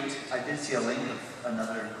about Qt. I did see a link of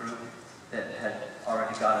another group that had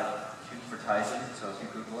already got a for Tizen, so if you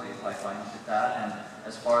Google it, you'll probably find that. And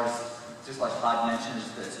as far as, just like Todd mentioned,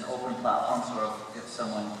 it's an open platform, so if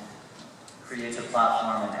someone creates a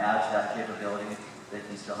platform and adds that capability, they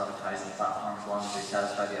can still have a Tizen platform as long as they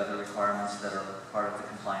satisfy the other requirements that are part of the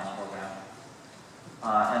compliance program.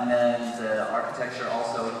 And then the architecture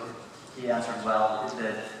also, he answered well,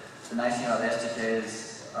 that the nice thing about the SDK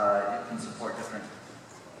is it can support different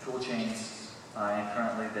tool chains. And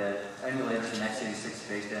currently the emulator is an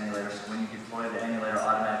x86-based emulator, so when you deploy the emulator,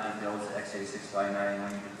 automatically builds the x86 binary, and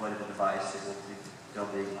when you deploy the device, it will build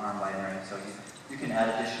the ARM binary. So you can add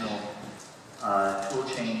additional tool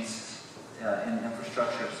chains in the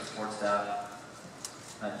infrastructure that supports that.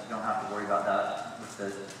 You don't have to worry about that with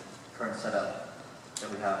the current setup that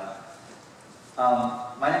we have.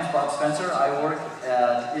 My name is Bob Spencer. I work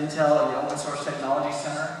at Intel in the Open Source Technology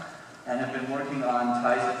Center, and have been working on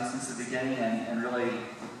Tizen since the beginning, and really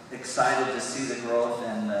excited to see the growth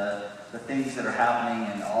and the things that are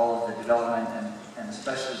happening and all of the development, and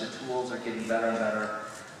especially the tools are getting better and better.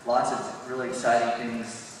 Lots of really exciting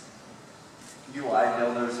things, UI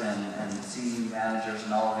builders and scene managers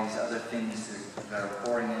and all of these other things that are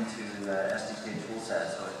pouring into the SDK toolset.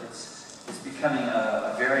 So it's becoming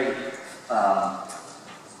a very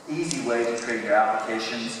easy way to create your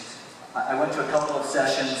applications. I went to a couple of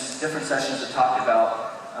sessions, different sessions that talked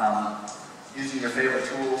about using your favorite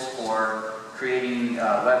tools for creating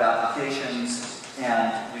web applications,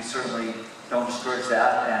 and we certainly don't discourage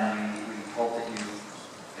that, and we hope that you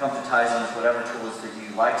come to Tizen with whatever tools that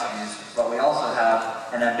you like to use, but we also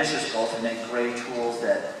have an ambitious goal to make great tools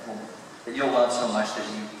that you'll love so much that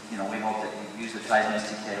we hope that you use the Tizen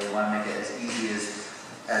SDK. We want to make it as easy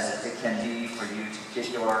as it can be for you to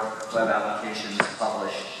get your web applications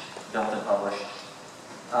published. Built and published.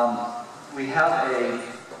 We have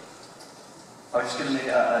I was just going to make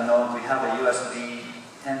a note, we have a USB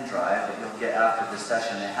pen drive that you'll get after this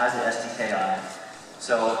session. It has the SDK on it.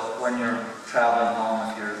 So when you're traveling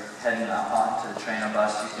home, if you're heading out onto the train or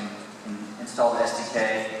bus, you can install the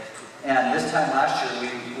SDK. And this time last year,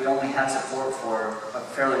 we only had support for a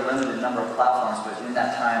fairly limited number of platforms, but in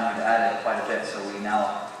that time, we've added quite a bit. So we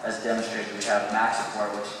now, as demonstrated, we have Mac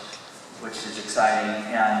support, which is exciting,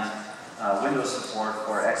 and Windows support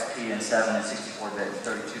for XP and 7 and 64-bit and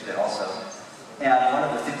 32-bit also. And one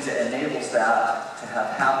of the things that enables that to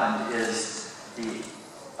have happened is the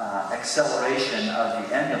acceleration of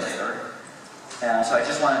the emulator. And so I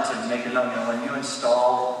just wanted to make a note, when you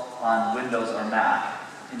install on Windows or Mac,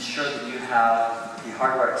 ensure that you have the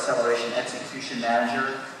hardware acceleration execution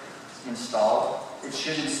manager installed. It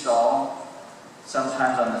should install.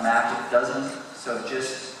 Sometimes on the Mac it doesn't, so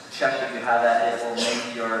just check that you have that. It will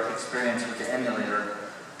make your experience with the emulator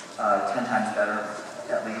 10 times better,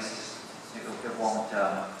 at least. It won't,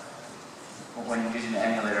 when you're using the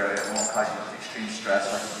emulator, it won't cause you extreme stress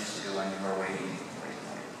like it used to when you were waiting.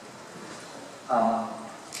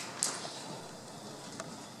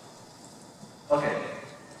 Okay,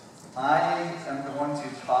 I am going to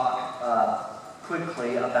talk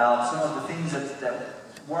quickly about some of the things that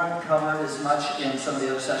weren't covered as much in some of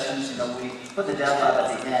the other sessions. We put the DevLab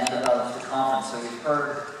at the end of the conference, so we've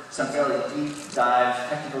heard some fairly deep dive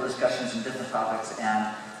technical discussions in different topics,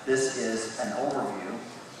 and this is an overview.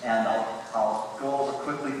 And I'll go over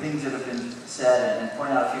quickly things that have been said and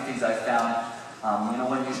point out a few things I found.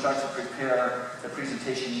 When you start to prepare the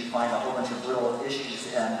presentation, you find a whole bunch of little issues,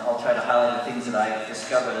 and I'll try to highlight the things that I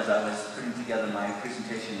discovered as I was putting together my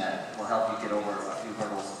presentation that will help you get over a few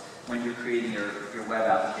hurdles when you're creating your web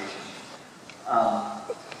application.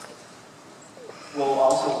 We'll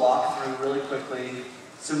also walk through really quickly,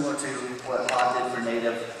 similar to what Bob did for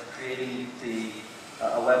native, creating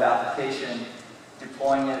a web application,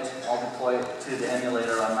 deploying it. I'll deploy it to the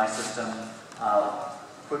emulator on my system,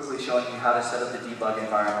 quickly showing you how to set up the debug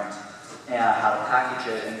environment and how to package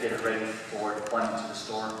it and get it ready for deployment to the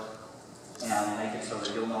store, and make it so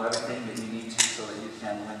that you'll know everything that you need to so that you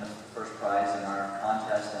can win the first prize in our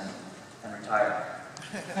contest and retire.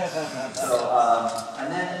 So, and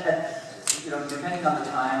then, depending on the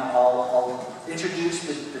time, I'll introduce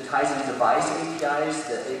the Tizen device APIs,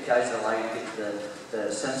 the APIs that allow you to get the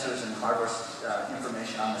sensors and hardware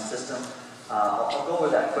information on the system. I'll go over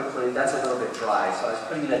that quickly. That's a little bit dry, so I was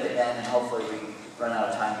putting it at the end, and hopefully we run out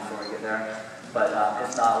of time before we get there. But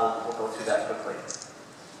if not, we'll go through that quickly.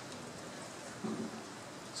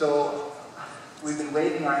 So we've been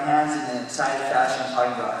waving our hands in an excited fashion,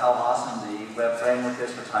 talking about how awesome the web framework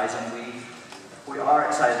is for Tizen. We are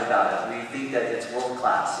excited about it. We think that it's world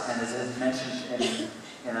class, and as mentioned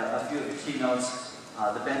in a few of the keynotes,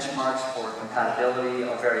 the benchmarks for compatibility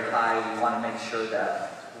are very high. We want to make sure that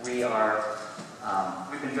we've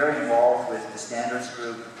been very involved with the standards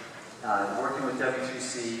group, working with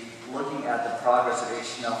W3C, looking at the progress of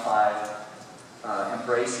HTML5,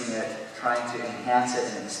 embracing it, trying to enhance it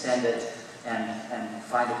and extend it, and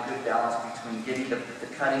find a good balance between getting the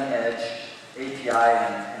cutting edge API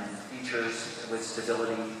and features with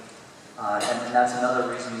stability. And that's another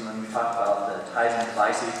reason when we talk about the Tizen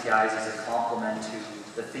device APIs as a complement to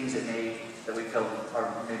the things that we feel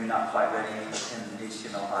are maybe not quite ready in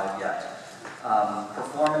HTML5 yet.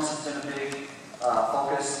 Performance has been a big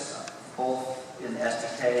focus, both in the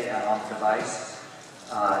SDK and on the device.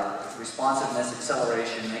 Responsiveness,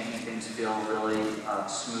 acceleration, making things feel really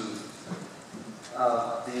smooth.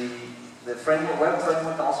 The web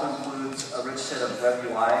framework also includes a rich set of web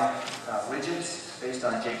UI widgets based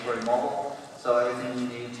on jQuery mobile. So everything you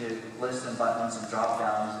need to list and buttons and drop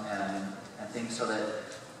downs and things, so that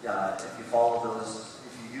if you follow those,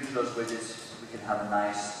 if you use those widgets, we can have a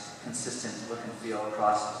nice, consistent look and feel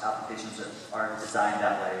across applications that are designed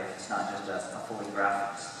that way. It's not just a fully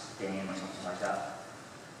graphics game or something like that.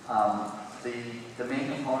 The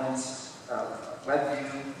main components,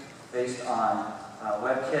 WebView based on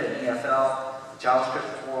WebKit and EFL,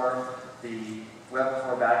 JavaScript core, the web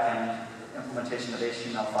core backend, implementation of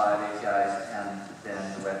HTML5 APIs, and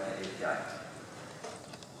then the WebKit API.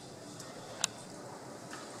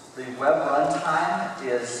 The web runtime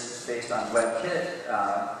is based on WebKit,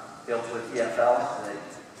 built with EFL,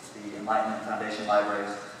 the Enlightenment Foundation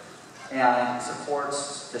libraries, and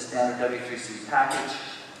supports the standard W3C package.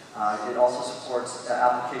 It also supports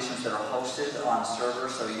applications that are hosted on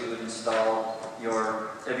servers, so you would install your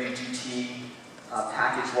WGT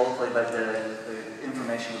package locally, but the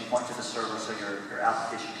information would point to the server so your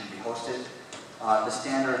application can be hosted. The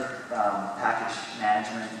standard package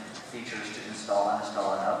management features to install,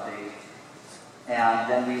 uninstall, and update. And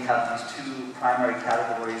then we have these two primary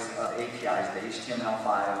categories of APIs, the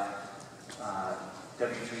HTML5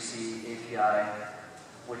 W3C API,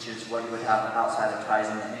 which is what you would have outside of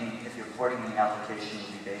Tizen. If you're porting any application, it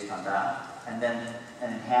would be based on that. And then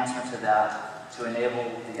an enhancement to that to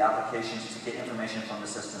enable the applications to get information from the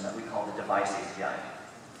system that we call the device API.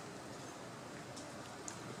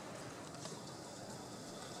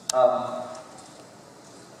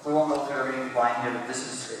 We won't go through every line here, but this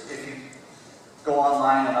is, if you go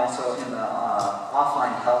online and also in the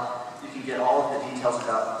offline help, you can get all of the details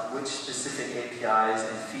about which specific APIs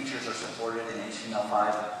and features are supported in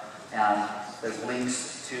HTML5, and there's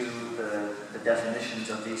links to the definitions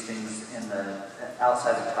of these things in the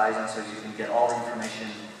outside of Tizen, so you can get all the information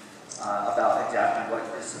about exactly what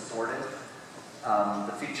is supported.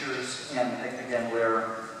 The features, and again,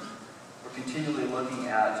 we're continually looking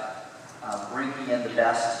at bringing in the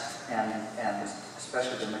best and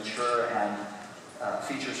especially the mature and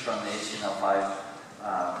features from the HTML5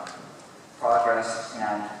 progress,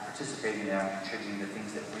 and participating there and contributing to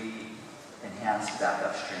things that we enhance back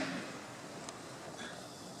upstream.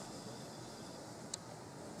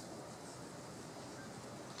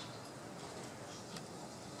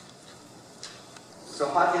 So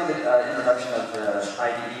Hot gave an introduction of the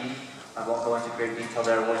IDE. I won't go into great detail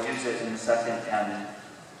there. We'll use it in a second, and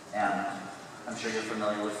I'm sure you're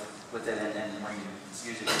familiar with it, and when you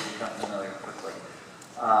use it, you become familiar quickly.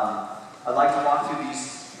 I'd like to walk through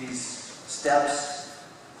these steps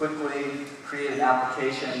quickly, create an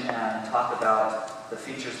application, and talk about the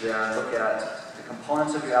features there, and look at the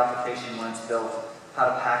components of your application when it's built, how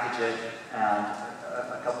to package it, and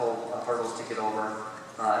a couple of hurdles to get over.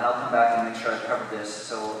 And I'll come back and make sure I've covered this.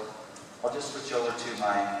 So I'll just switch over to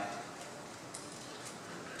my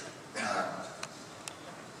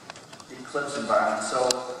Eclipse environment. So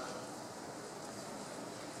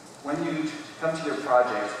when you come to your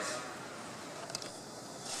project,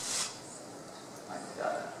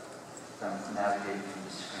 I'm navigating through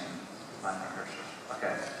the screen, find my cursor.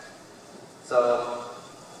 Okay. So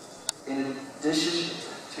in addition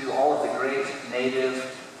to all of the great native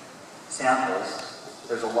samples,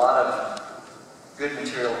 there's a lot of good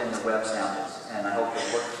material in the web samples, and I hope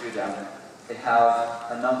you'll work through them. They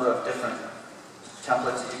have a number of different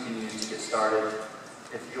templates that you can use to get started.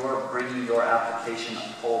 If you're bringing your application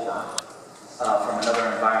over from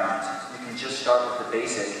another environment, you can just start with the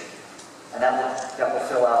basic, and that will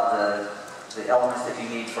fill out the elements that you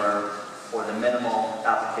need for the minimal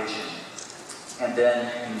application. And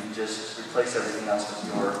then you can just replace everything else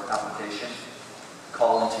with your application,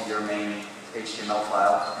 call into your main HTML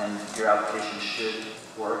file, and your application should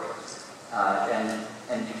work.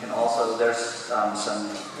 And you can also, there's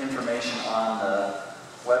some information on the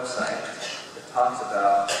website that talks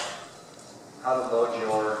about how to load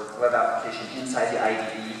your web application inside the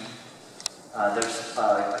IDE. There's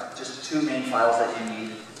just two main files that you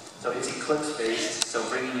need. So it's Eclipse based, so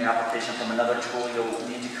bringing your application from another tool, you'll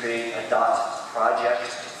need to create a .project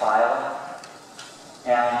file.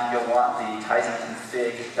 And you'll want the Tizen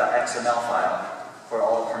config.xml file for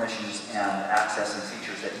all the permissions and access and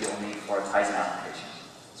features that you'll need for a Tizen application.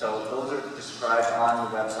 So those are described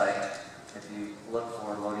on the website. If you look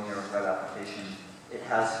for loading your web application, it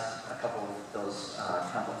has a couple of those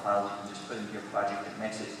template files you can just put into your project. It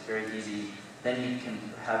makes it very easy. Then you can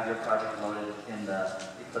have your project loaded in the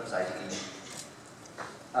Eclipse IDE.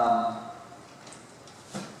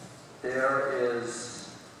 There is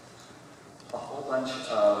a whole bunch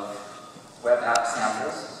of web app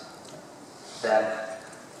samples that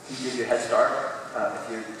can give you a head start. If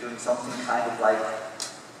you're doing something kind of like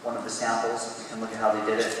one of the samples, you can look at how they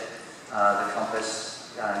did it. The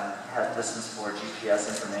compass listens for GPS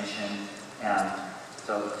information, and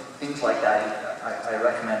so things like that. I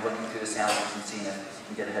recommend looking through the samples and seeing if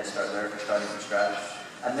you can get a head start there if you're starting from scratch.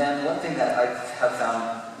 And then one thing that I have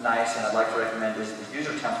found nice and I'd like to recommend is the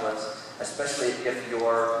user templates, especially if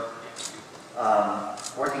you're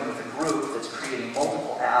working with a group that's creating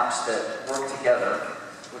multiple apps that work together,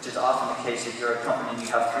 which is often the case if you're a company and you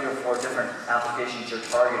have 3 or 4 different applications you're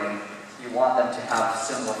targeting. You want them to have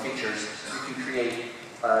similar features. You can create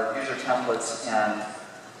user templates, and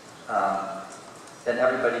then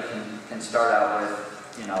everybody can start out with,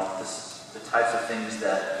 you know, the types of things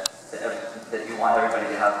that you want everybody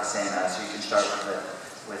to have the same as. So you can start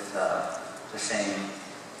with the same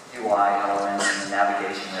UI elements and the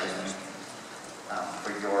navigation and everything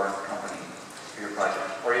for your company, for your project,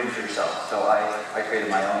 or even for yourself. So I created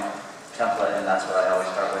my own template, and that's what I always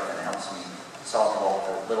start with, and it helps me solve all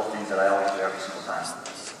the little things that I always do every single time.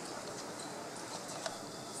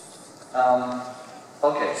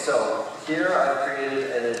 Okay, so here I've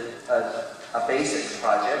created a basic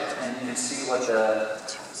project, and you can see what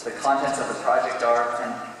the contents of the project are,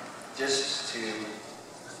 and just to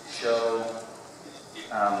show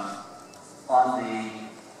on the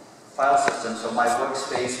file system, so my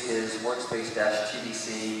workspace is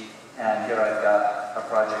workspace-tdc, and here I've got a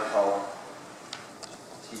project called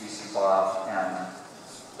TBC Bob, and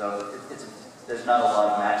so there's not a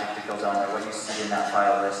lot of magic that goes on there. What you see in that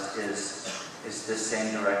file list is this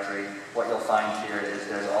same directory. What you'll find here is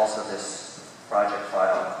there's also this project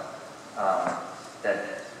file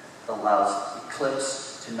that allows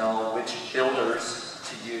Eclipse to know which builders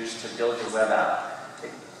to use to build your web app.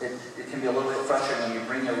 It can be a little bit frustrating when you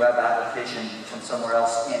bring your web application from somewhere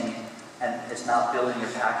else in and it's not building your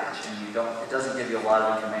package and it doesn't give you a lot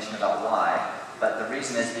of information about why. But the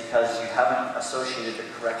reason is because you haven't associated the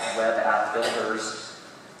correct web app builders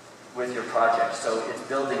with your project. So it's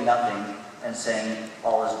building nothing and saying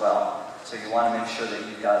all is well. So you want to make sure that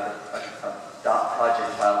you've got a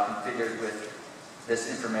 .project file configured with this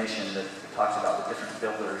information that talks about the different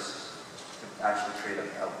builders to actually create a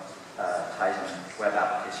Tizen web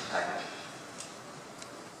application package.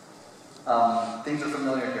 Things are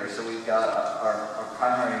familiar here. So we've got our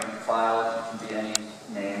primary file, it can be any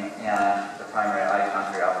name, and the primary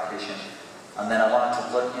icon for your application. And then I wanted to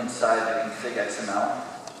look inside the config XML.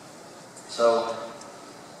 So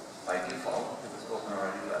by default, it was open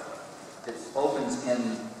already, but it opens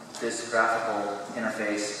in this graphical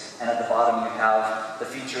interface, and at the bottom you have the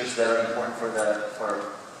features that are important for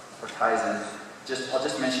Tizen. I'll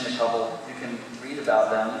just mention a couple. You can read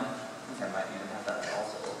about them. I think I might even have that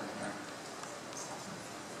also open here.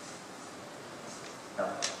 No,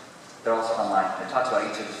 they're also online. It talks about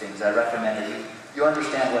each of the things. I recommend that you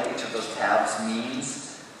understand what each of those tabs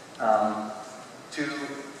means. Two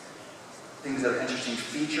things that are interesting.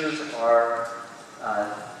 Features are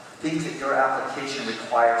things that your application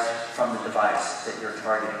requires from the device that you're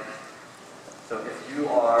targeting. So if you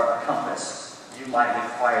are a compass, you might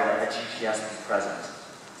require that a GPS be present.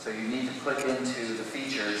 So you need to put into the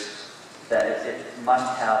features that it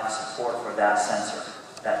must have support for that sensor,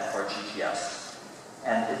 for GPS.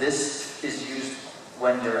 And this is used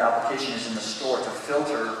when your application is in the store to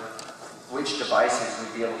filter which devices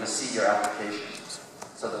would be able to see your application,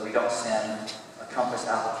 so that we don't send a compass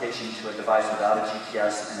application to a device without a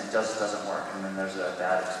GPS and it just doesn't work, and then there's a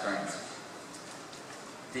bad experience.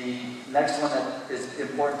 The next one that is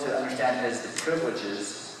important to understand is the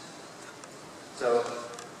privileges. So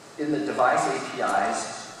in the device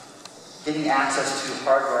APIs, getting access to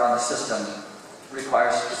hardware on the system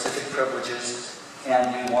requires specific privileges,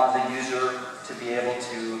 and we want the user to be able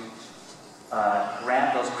to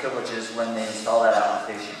grant those privileges when they install that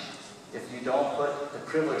application. If you don't put the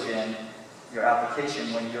privilege in your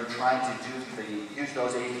application when you're trying to use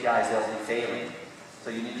those APIs, they'll be failing. So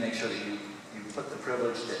you need to make sure that you put the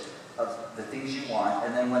privilege of the things you want,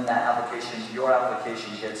 and then when that application, your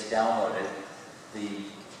application gets downloaded, the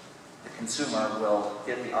consumer will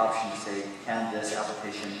get the option to say, can this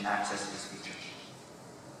application access these features?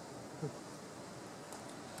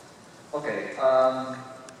 Okay,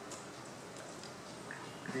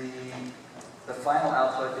 the final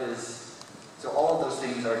output is, so all of those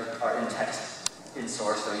things are in text in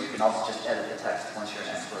source, so you can also just edit the text once you're an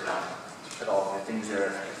expert at all the things there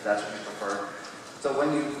if that's what you prefer. So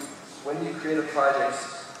when you create a project,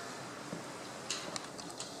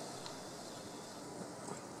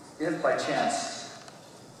 if by chance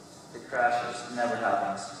it crashes, it never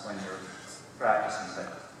happens when you're practicing, but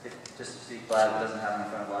just be glad it doesn't happen in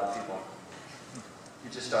front of a lot of people. You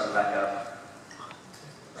just start it back up.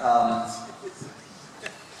 And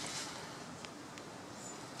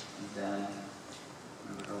then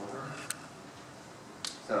move it over.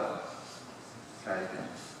 So, try it again.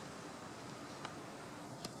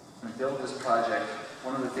 When I built this project,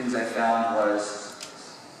 one of the things I found was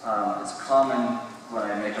it's common when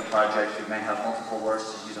I make a project, you may have multiple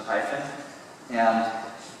words to use a hyphen. And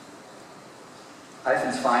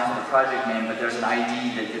hyphen's fine for the project name, but there's an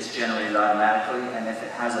ID that gets generated automatically, and if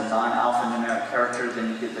it has a non-alphanumeric character,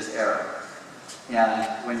 then you get this error. And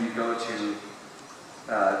when you go to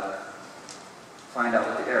find out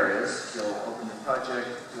what the error is, you'll open the project,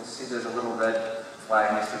 you'll see there's a little red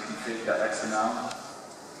flag next to config.xml,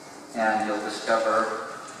 and you'll discover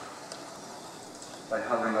by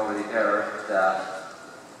hovering over the error that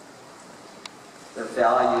the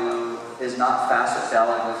value is not facet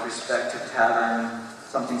valid with respect to pattern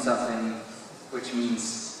something something, which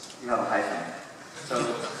means you have a hyphen. So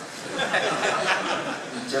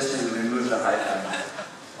you just need to remove the hyphen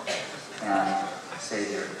and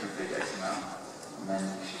save your config XML, and then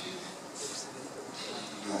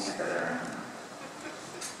you won't get that error anymore.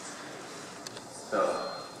 So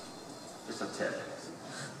just a tip.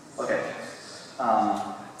 Okay.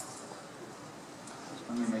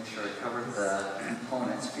 Let me make sure I covered the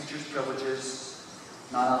components. Features, privileges,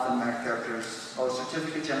 non-alphanumeric characters. Oh,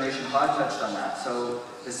 certificate generation, Hod touched on that. So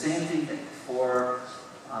the same thing for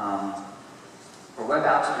web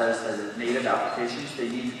apps as native applications, they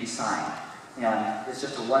need to be signed. And it's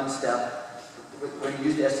just a one step. When you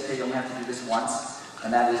use the SDK, you only have to do this once.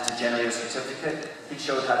 and that is to generate a certificate. He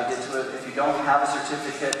showed how to get to it. If you don't have a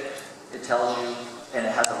certificate, it tells you, and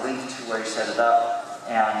it has a link to where you set it up,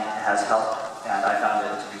 and it has help, and I found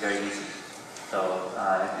it to be very easy. So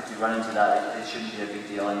if you run into that, it shouldn't be a big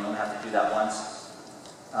deal, and you don't have to do that once.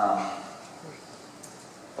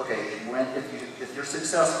 Okay, if you're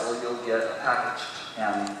successful, you'll get a package,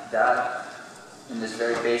 and that, in this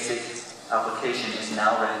very basic application, is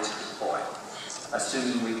now ready to deploy.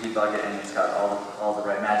 Assuming we debug it and it's got all the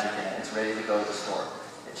right magic in it, it's ready to go to the store.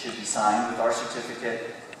 It should be signed with our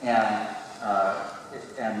certificate and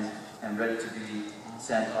ready to be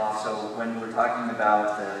sent off. So when we're talking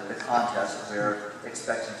about the contest, we're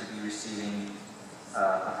expected to be receiving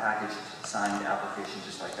a packaged signed application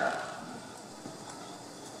just like that.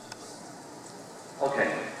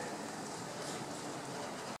 Okay.